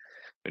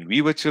 when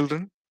we were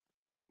children,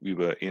 we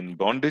were in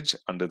bondage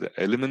under the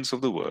elements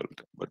of the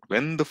world. But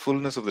when the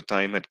fullness of the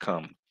time had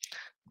come,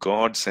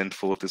 God sent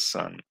forth his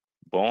Son,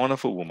 born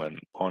of a woman,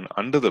 born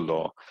under the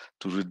law,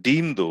 to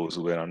redeem those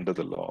who were under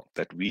the law,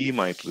 that we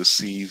might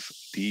receive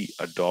the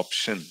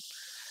adoption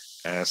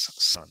as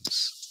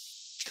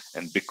sons.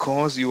 And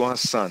because you are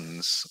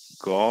sons,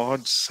 God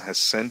has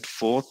sent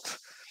forth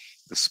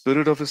the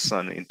Spirit of His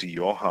Son into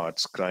your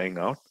hearts, crying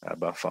out,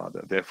 Abba,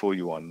 Father. Therefore,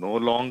 you are no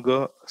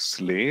longer a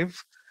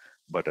slave,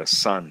 but a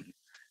son.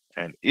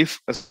 And if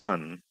a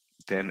son,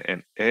 then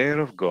an heir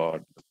of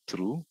God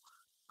through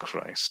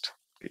Christ.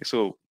 Okay,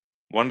 so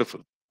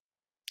wonderful.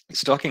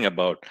 He's talking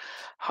about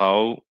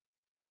how,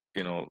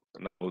 now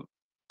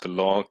the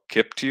law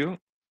kept you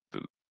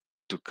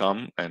to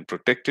come and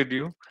protected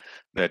you,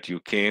 that you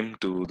came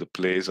to the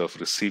place of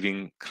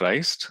receiving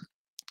Christ.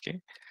 Okay.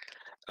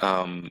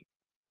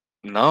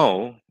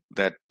 Now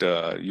that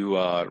you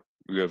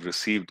have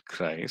received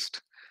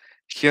Christ,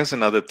 here's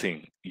another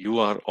thing: you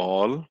are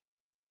all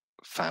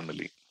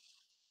family.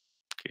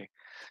 Okay,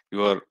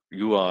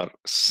 you are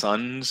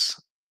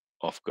sons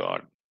of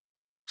God.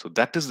 So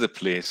that is the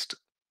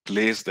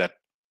place that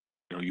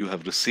you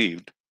have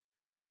received.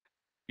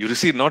 You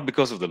receive not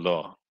because of the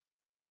law.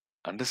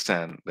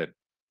 Understand that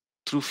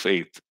through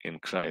faith in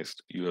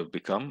Christ, you have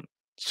become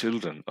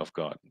children of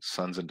God,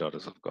 sons and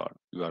daughters of God.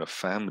 You are a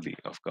family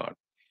of God.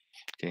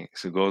 Okay,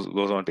 so it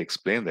goes on to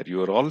explain that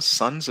you are all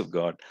sons of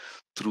God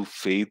through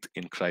faith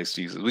in Christ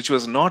Jesus, which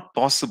was not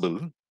possible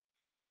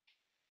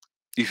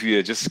if you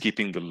are just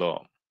keeping the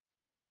law.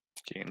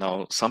 Okay,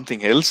 now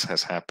something else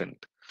has happened.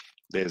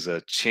 There's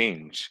a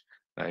change,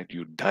 right?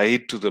 You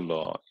died to the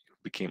law, you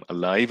became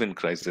alive in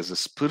Christ. There's a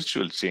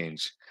spiritual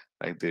change,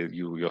 right?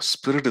 Your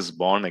spirit is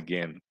born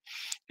again.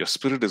 Your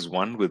spirit is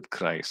one with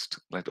Christ.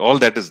 Right? All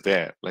that is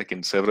there, like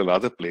in several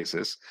other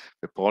places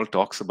where Paul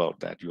talks about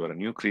that. You are a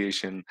new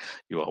creation,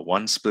 you are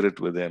one spirit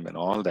with him, and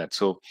all that.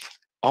 So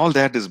all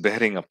that is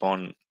bearing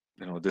upon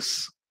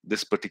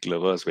this particular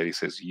verse where he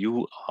says,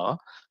 you are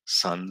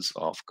sons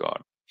of God.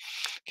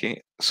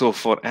 Okay, so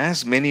for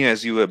as many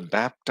as you were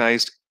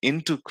baptized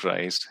into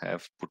Christ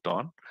have put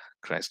on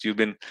Christ. You've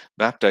been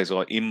baptized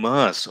or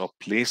immersed or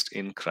placed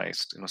in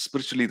Christ.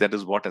 Spiritually, that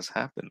is what has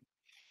happened.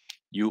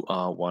 You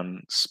are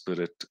one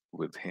spirit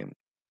with Him.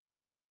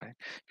 Right?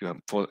 You have,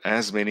 for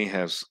as many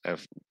have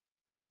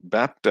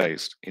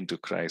baptized into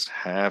Christ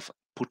have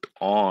put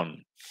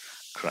on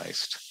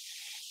Christ.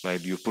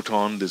 Right? You put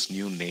on this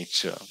new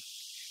nature.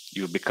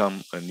 You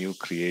become a new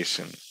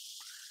creation.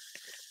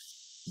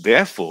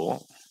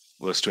 Therefore,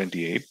 verse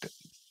 28,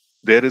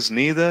 there is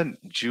neither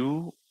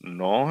Jew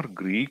nor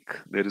Greek,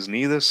 there is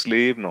neither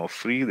slave nor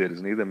free, there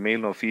is neither male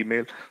nor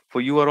female, for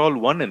you are all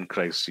one in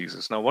Christ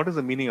Jesus. Now, what is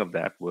the meaning of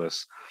that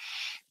verse?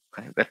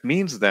 Right? That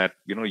means that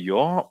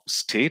your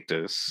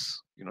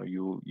status,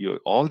 you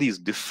all these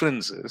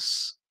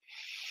differences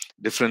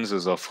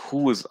of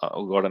who is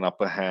got an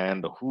upper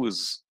hand or who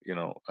is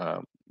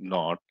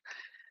not,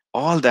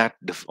 all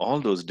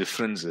those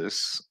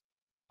differences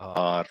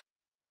are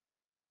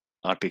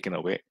taken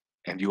away,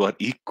 and you are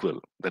equal.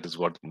 That is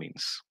what it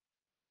means.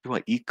 You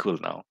are equal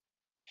now,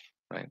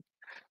 right?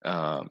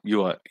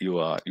 You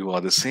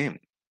are the same.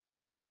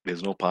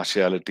 There's no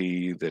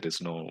partiality. There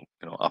is no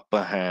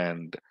upper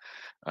hand.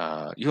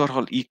 You are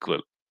all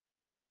equal.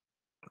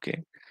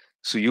 Okay,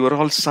 so you are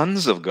all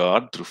sons of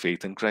God through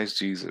faith in Christ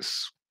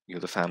Jesus. You're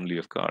the family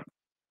of God.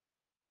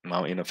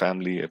 Now, in a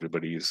family,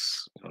 everybody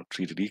is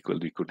treated equal.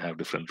 We could have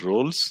different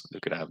roles. We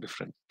could have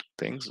different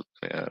things.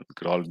 We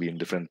could all be in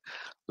different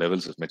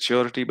levels of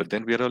maturity, but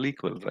then we are all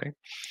equal, right?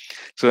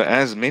 So,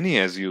 as many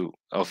as you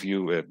of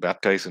you were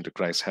baptized into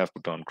Christ have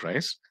put on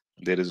Christ.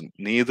 There is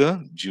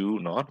neither Jew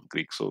nor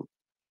Greek. So,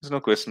 there's no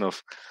question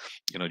of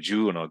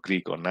Jew nor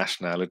Greek or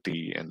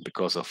nationality, and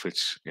because of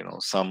which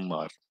some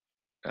are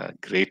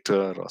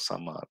greater or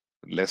some are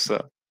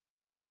lesser.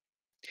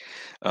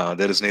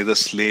 There is neither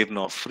slave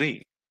nor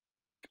free.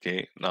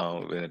 Okay,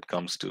 now when it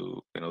comes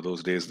to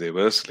those days, they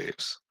were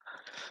slaves.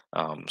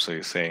 So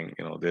you're saying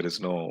there is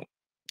no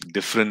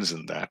difference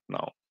in that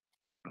now.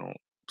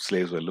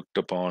 Slaves were looked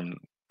upon,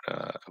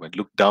 were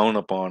looked down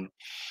upon,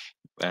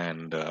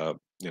 and there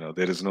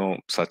is no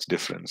such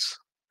difference.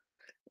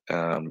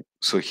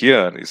 So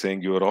here he's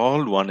saying you are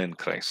all one in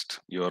Christ.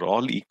 You are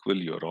all equal.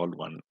 You are all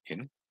one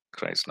in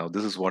Christ. Now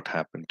this is what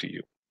happened to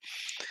you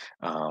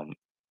um,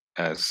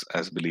 as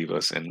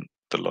believers in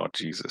the Lord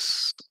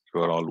Jesus.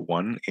 You are all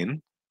one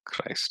in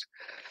Christ.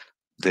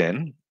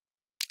 Then,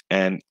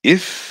 and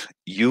if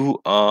you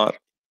are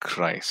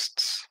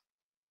Christ's,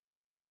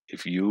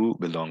 if you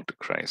belong to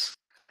Christ,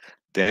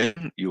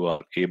 then you are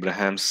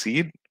Abraham's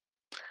seed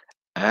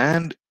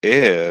and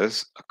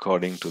heirs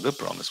according to the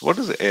promise. What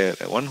is the heir?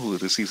 One who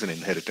receives an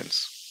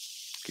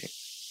inheritance. Okay,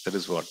 that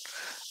is what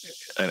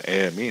an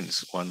heir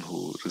means. One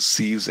who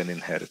receives an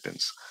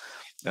inheritance.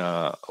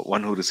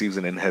 One who receives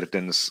an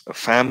inheritance, a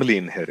family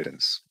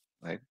inheritance,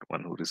 right?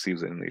 One who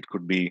receives, and it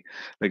could be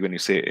like when you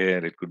say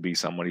heir, it could be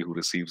somebody who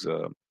receives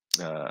uh,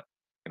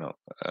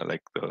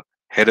 like the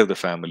head of the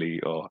family,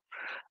 or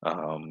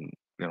um,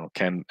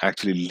 can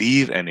actually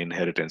leave an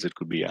inheritance. It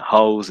could be a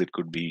house, it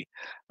could be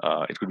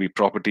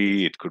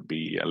property, it could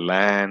be a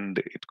land,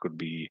 it could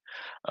be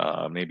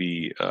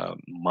maybe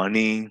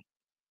money,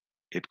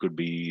 it could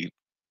be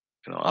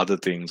other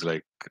things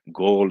like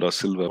gold or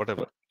silver,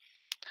 whatever,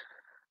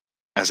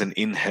 as an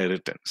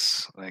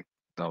inheritance. Like,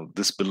 now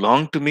this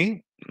belonged to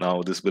me,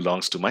 now this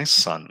belongs to my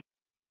son,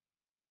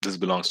 this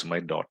belongs to my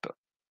daughter.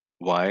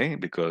 Why?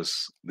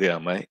 Because they are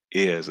my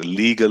heirs,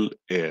 legal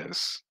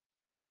heirs,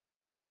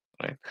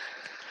 right?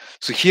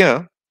 So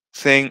here,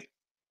 saying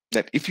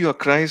that if you are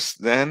Christ,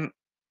 then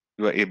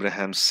you are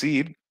Abraham's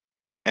seed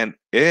and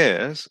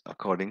heirs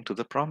according to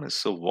the promise.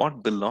 So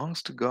what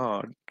belongs to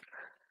God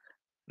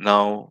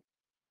now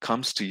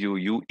comes to you.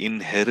 You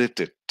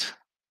inherit it.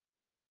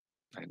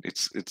 And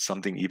it's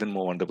something even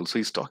more wonderful. So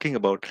he's talking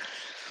about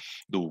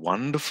the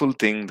wonderful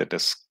thing that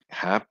has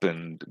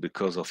happened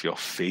because of your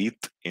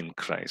faith in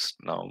Christ.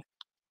 Now,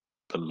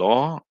 the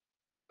law,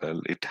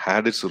 well, it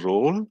had its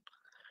role.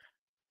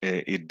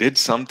 It did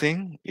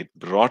something. It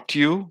brought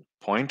you,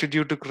 pointed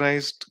you to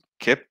Christ,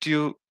 kept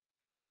you,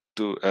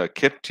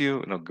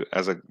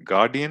 as a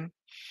guardian.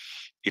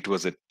 It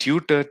was a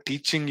tutor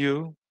teaching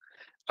you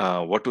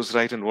what was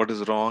right and what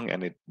is wrong,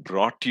 and it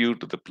brought you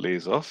to the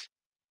place of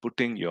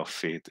putting your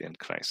faith in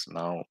Christ.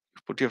 Now,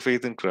 you put your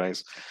faith in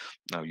Christ.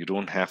 Now you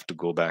don't have to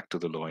go back to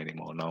the law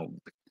anymore. Now,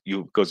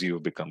 because you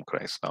have become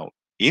Christ. Now,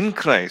 in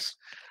Christ,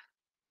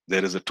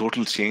 there is a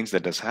total change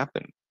that has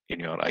happened in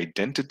your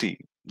identity.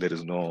 There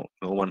is no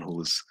one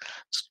who's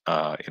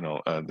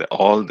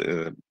all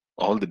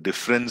the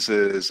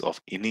differences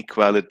of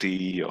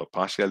inequality or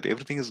partiality,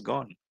 everything is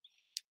gone,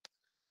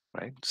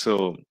 right?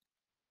 So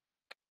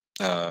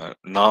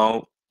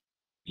now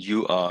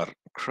you are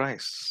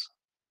Christ,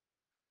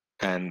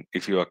 and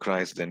if you are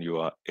Christ, then you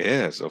are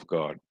heirs of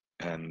God,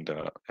 and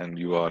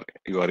you are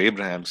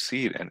Abraham's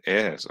seed and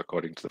heirs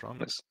according to the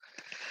promise.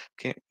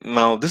 Okay,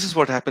 now this is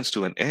what happens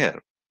to an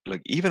heir.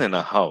 Like, even in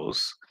a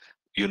house,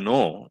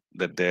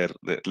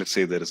 that let's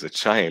say there is a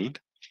child,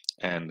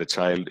 and the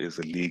child is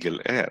a legal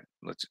heir.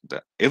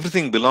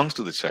 Everything belongs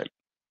to the child,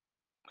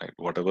 right?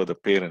 Whatever the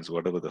parents,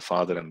 whatever the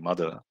father and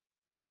mother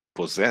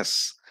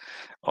possess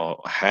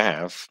or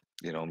have,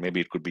 maybe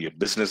it could be a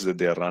business that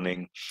they are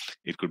running,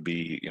 it could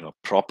be,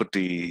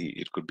 property,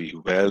 it could be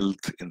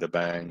wealth in the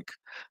bank,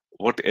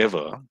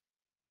 whatever,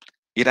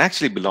 it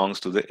actually belongs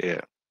to the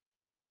heir,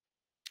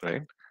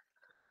 right?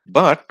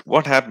 But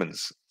what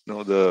happens,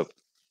 the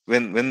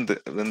when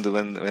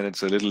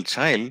it's a little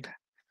child,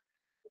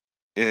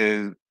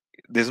 uh,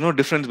 there's no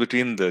difference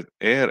between the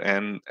heir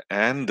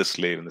and the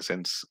slave, in the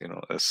sense,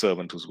 a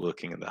servant who's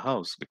working in the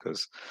house,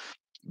 because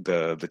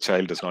the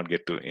child does not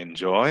get to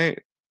enjoy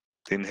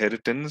the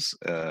inheritance,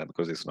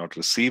 because it's not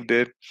received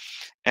it,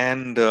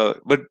 and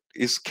but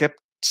is kept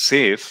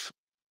safe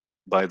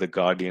by the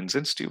guardians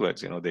and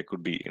stewards. They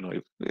could be,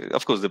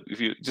 of course, if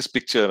you just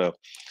picture a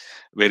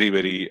very,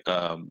 very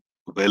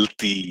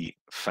wealthy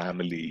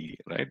family,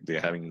 right?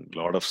 They're having a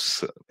lot of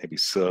maybe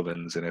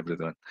servants and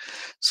everything.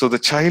 So the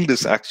child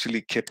is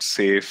actually kept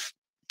safe.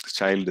 The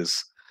child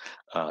is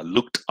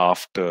looked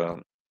after,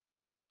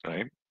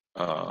 right?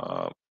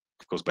 Of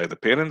course, by the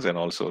parents, and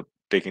also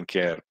taken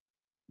care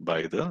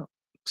by the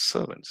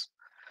servants,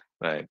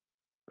 right?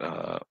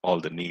 All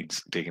the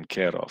needs taken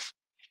care of.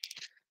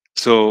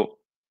 So,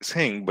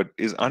 saying, but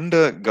is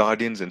under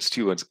guardians and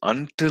stewards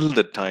until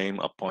the time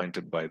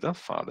appointed by the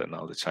father.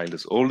 Now the child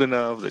is old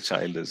enough, the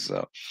child is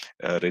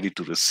ready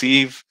to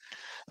receive,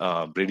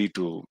 ready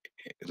to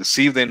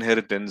receive the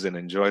inheritance and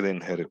enjoy the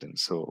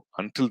inheritance. So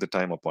until the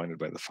time appointed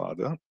by the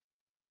father.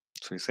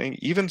 So he's saying,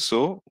 even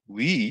so,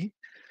 when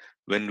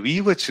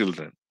we were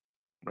children,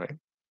 right,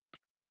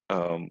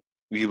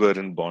 we were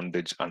in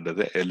bondage under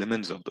the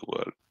elements of the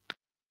world.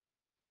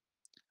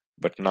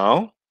 But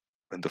now,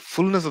 when the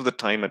fullness of the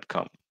time had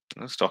come,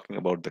 it's talking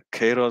about the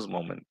kairos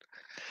moment,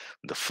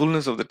 the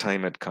fullness of the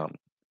time had come,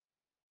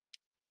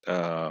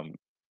 um,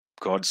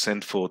 God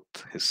sent forth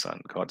his son.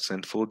 God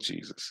sent forth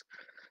Jesus,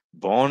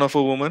 born of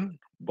a woman,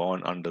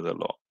 born under the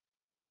law.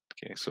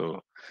 Okay,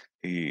 so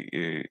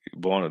the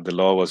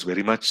law was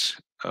very much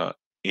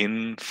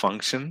in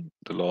function.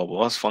 The law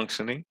was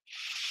functioning.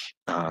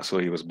 So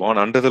he was born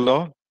under the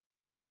law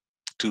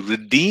to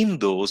redeem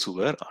those who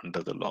were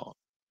under the law,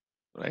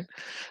 right?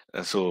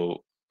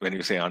 So when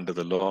you say under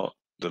the law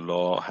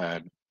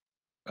had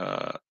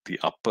the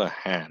upper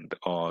hand,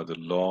 or the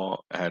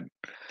law had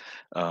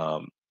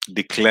um,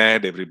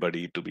 declared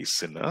everybody to be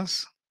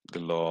sinners. The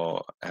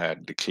law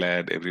had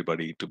declared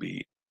everybody to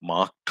be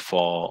marked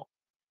for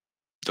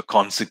the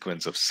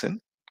consequence of sin,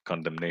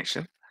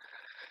 condemnation.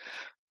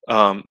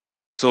 Um,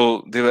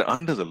 so they were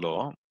under the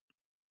law,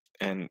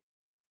 and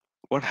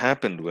what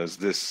happened was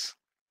this: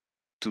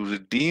 to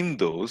redeem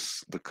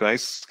those, the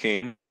Christ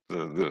came,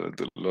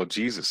 the Lord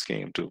Jesus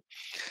came to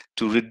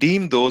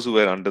redeem those who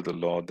were under the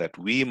law, that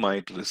we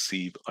might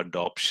receive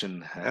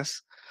adoption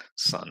as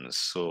sons.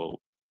 So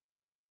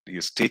he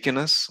has taken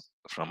us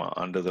from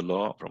under the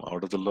law, from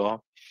out of the law,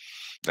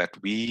 that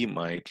we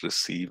might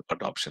receive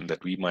adoption,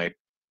 that we might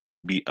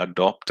be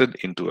adopted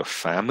into a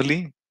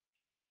family,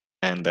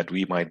 and that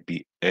we might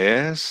be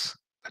heirs,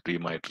 that we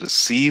might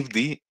receive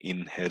the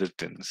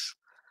inheritance,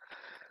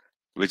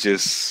 which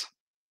is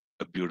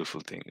a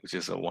beautiful thing, which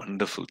is a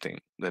wonderful thing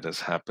that has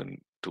happened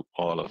to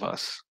all of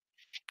us.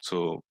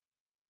 So,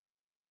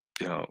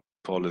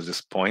 Paul is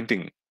just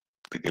pointing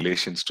the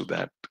Galatians to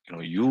that.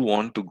 You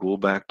want to go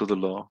back to the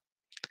law?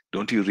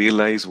 Don't you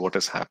realize what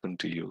has happened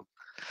to you?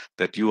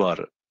 That you are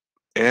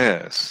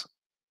heirs,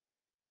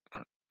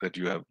 that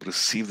you have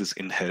received this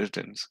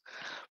inheritance.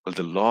 Well,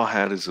 the law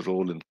had its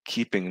role in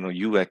keeping,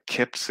 you were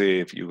kept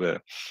safe, you were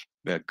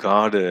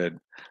guarded,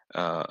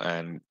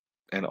 and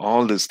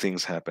all these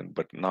things happened.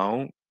 But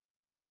now,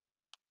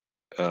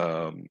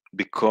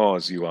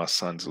 because you are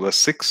sons, verse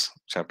 6,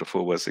 chapter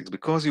 4, verse 6,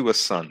 because you were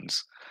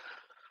sons,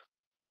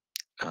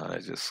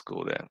 just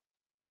go there.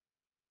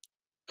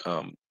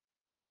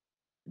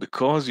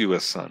 Because you were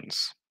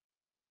sons,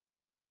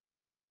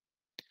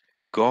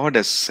 God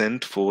has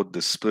sent forth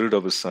the Spirit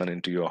of His Son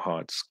into your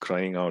hearts,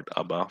 crying out,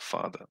 Abba,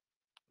 Father.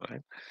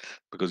 Right?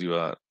 Because you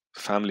are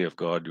family of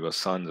God, you are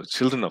sons or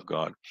children of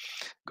God.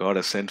 God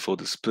has sent forth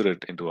the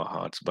Spirit into our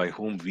hearts, by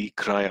whom we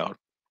cry out,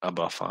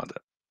 Abba, Father.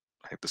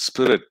 Right? The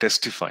Spirit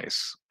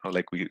testifies,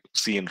 like we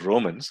see in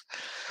Romans,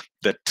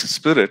 that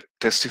Spirit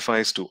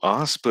testifies to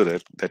our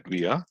spirit that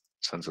we are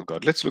sons of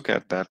God. Let's look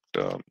at that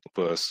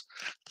verse.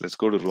 Let's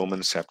go to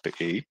Romans chapter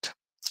 8.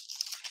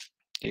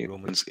 Okay,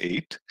 Romans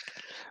 8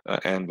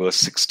 and verse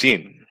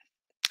 16.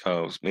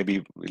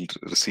 Maybe we'll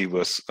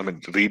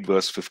read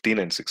verse 15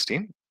 and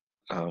 16.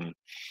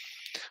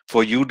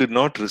 For you did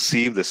not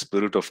receive the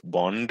spirit of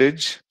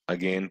bondage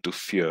again to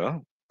fear,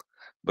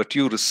 but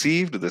you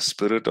received the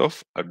spirit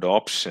of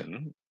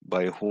adoption,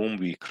 by whom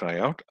we cry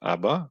out,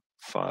 Abba,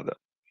 Father.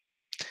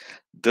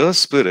 The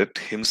Spirit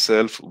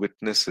Himself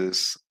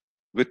bears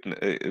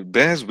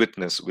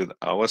witness with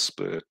our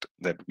spirit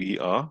that we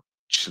are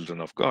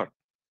children of God.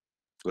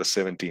 Verse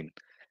 17.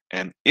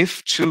 And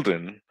if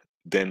children,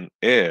 then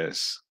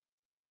heirs,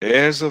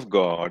 heirs of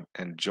God,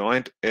 and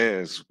joint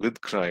heirs with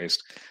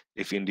Christ,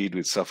 if indeed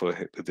we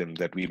suffer with Him,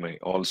 that we may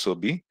also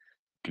be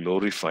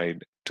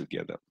glorified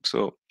together.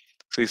 So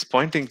he's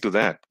pointing to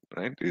that,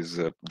 right? Is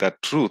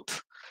that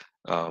truth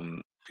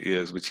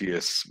which he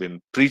has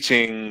been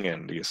preaching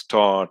and he has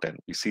taught, and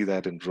we see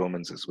that in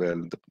Romans as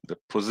well. The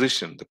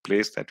position, the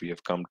place that we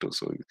have come to.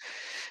 So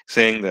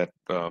saying that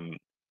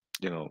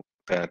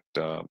that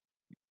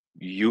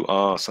you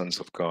are sons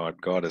of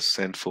God. God has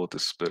sent forth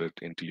His Spirit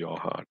into your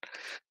heart,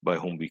 by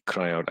whom we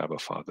cry out, Abba,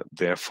 Father.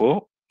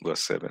 Therefore,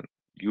 verse 7,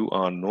 you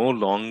are no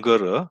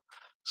longer a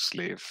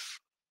slave.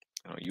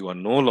 You are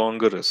no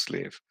longer a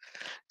slave.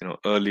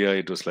 Earlier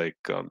it was like,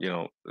 a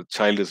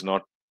child is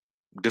not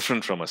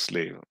different from a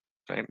slave,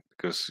 right?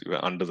 Because you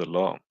are under the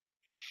law,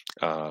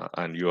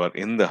 and you are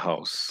in the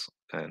house,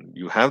 and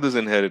you have this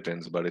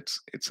inheritance, but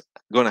it's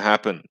going to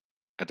happen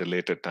at a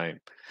later time.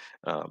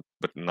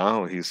 But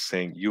now he's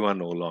saying you are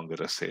no longer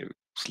a slave.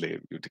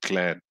 You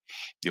declared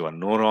you are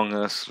no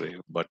longer a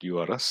slave, but you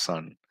are a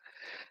son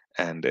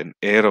and an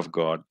heir of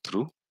God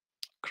through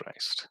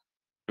Christ.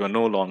 You are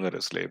no longer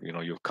a slave.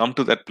 You've come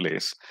to that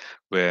place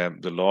where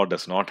the law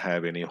does not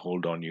have any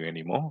hold on you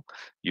anymore.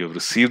 You've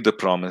received the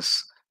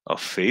promise of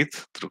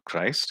faith through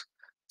Christ.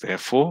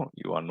 Therefore,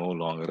 you are no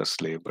longer a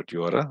slave, but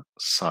you are a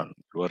son.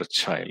 You are a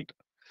child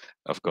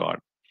of God,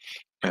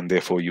 and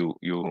therefore you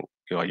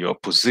are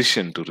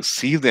positioned to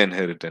receive the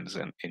inheritance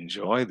and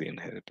enjoy the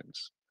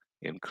inheritance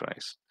in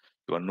Christ.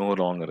 You are no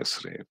longer a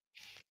slave,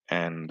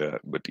 and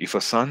but if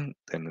a son,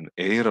 then an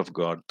heir of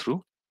God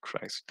through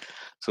Christ.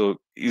 So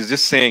he's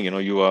just saying,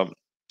 you are.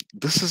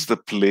 This is the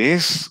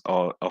place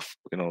of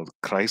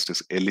Christ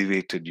has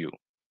elevated you.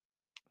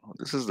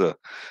 This is the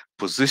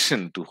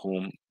position to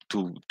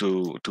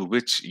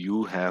which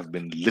you have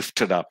been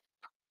lifted up.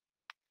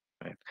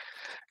 Right?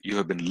 You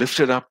have been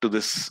lifted up to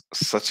this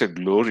such a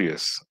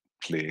glorious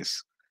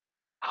place.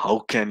 How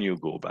can you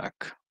go back?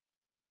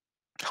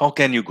 How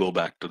can you go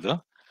back to the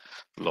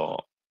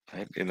law?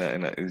 Right?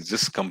 It's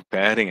just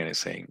comparing and it's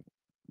saying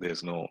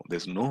there's no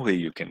way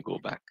you can go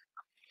back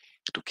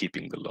to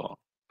keeping the law.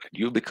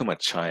 You become a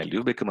child,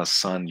 you become a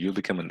son, you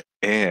become an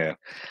heir.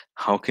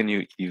 How can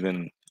you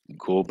even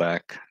go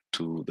back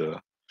to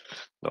the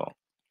law?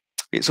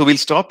 Okay, so we'll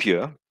stop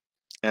here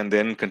and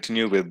then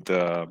continue with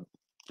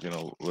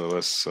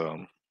verse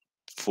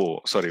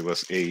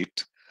verse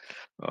 8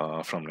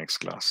 from next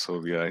class. So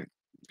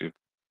we've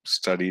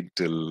studied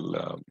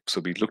till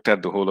so we looked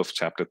at the whole of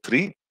chapter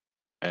 3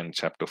 and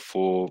chapter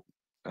 4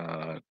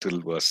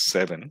 till verse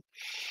 7.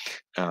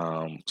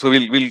 So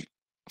we'll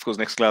of course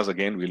next class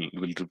again we'll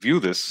review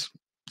this,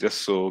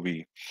 just so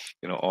we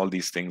all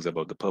these things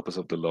about the purpose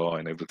of the law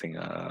and everything,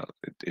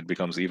 it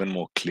becomes even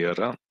more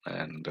clearer,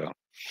 and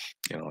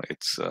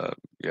it's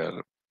yeah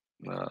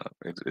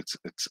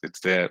it's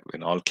there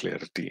in all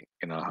clarity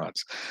in our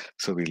hearts.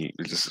 So we'll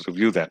just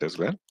review that as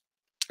well,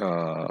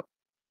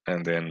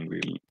 and then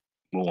we'll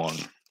move on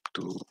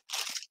to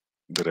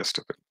the rest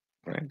of it,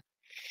 right?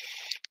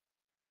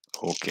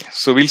 Okay,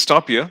 so we'll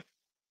stop here.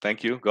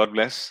 Thank you. God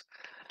bless.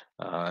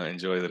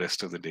 Enjoy the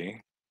rest of the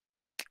day.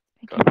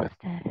 Thank you,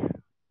 Pastor.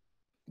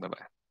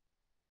 Bye-bye.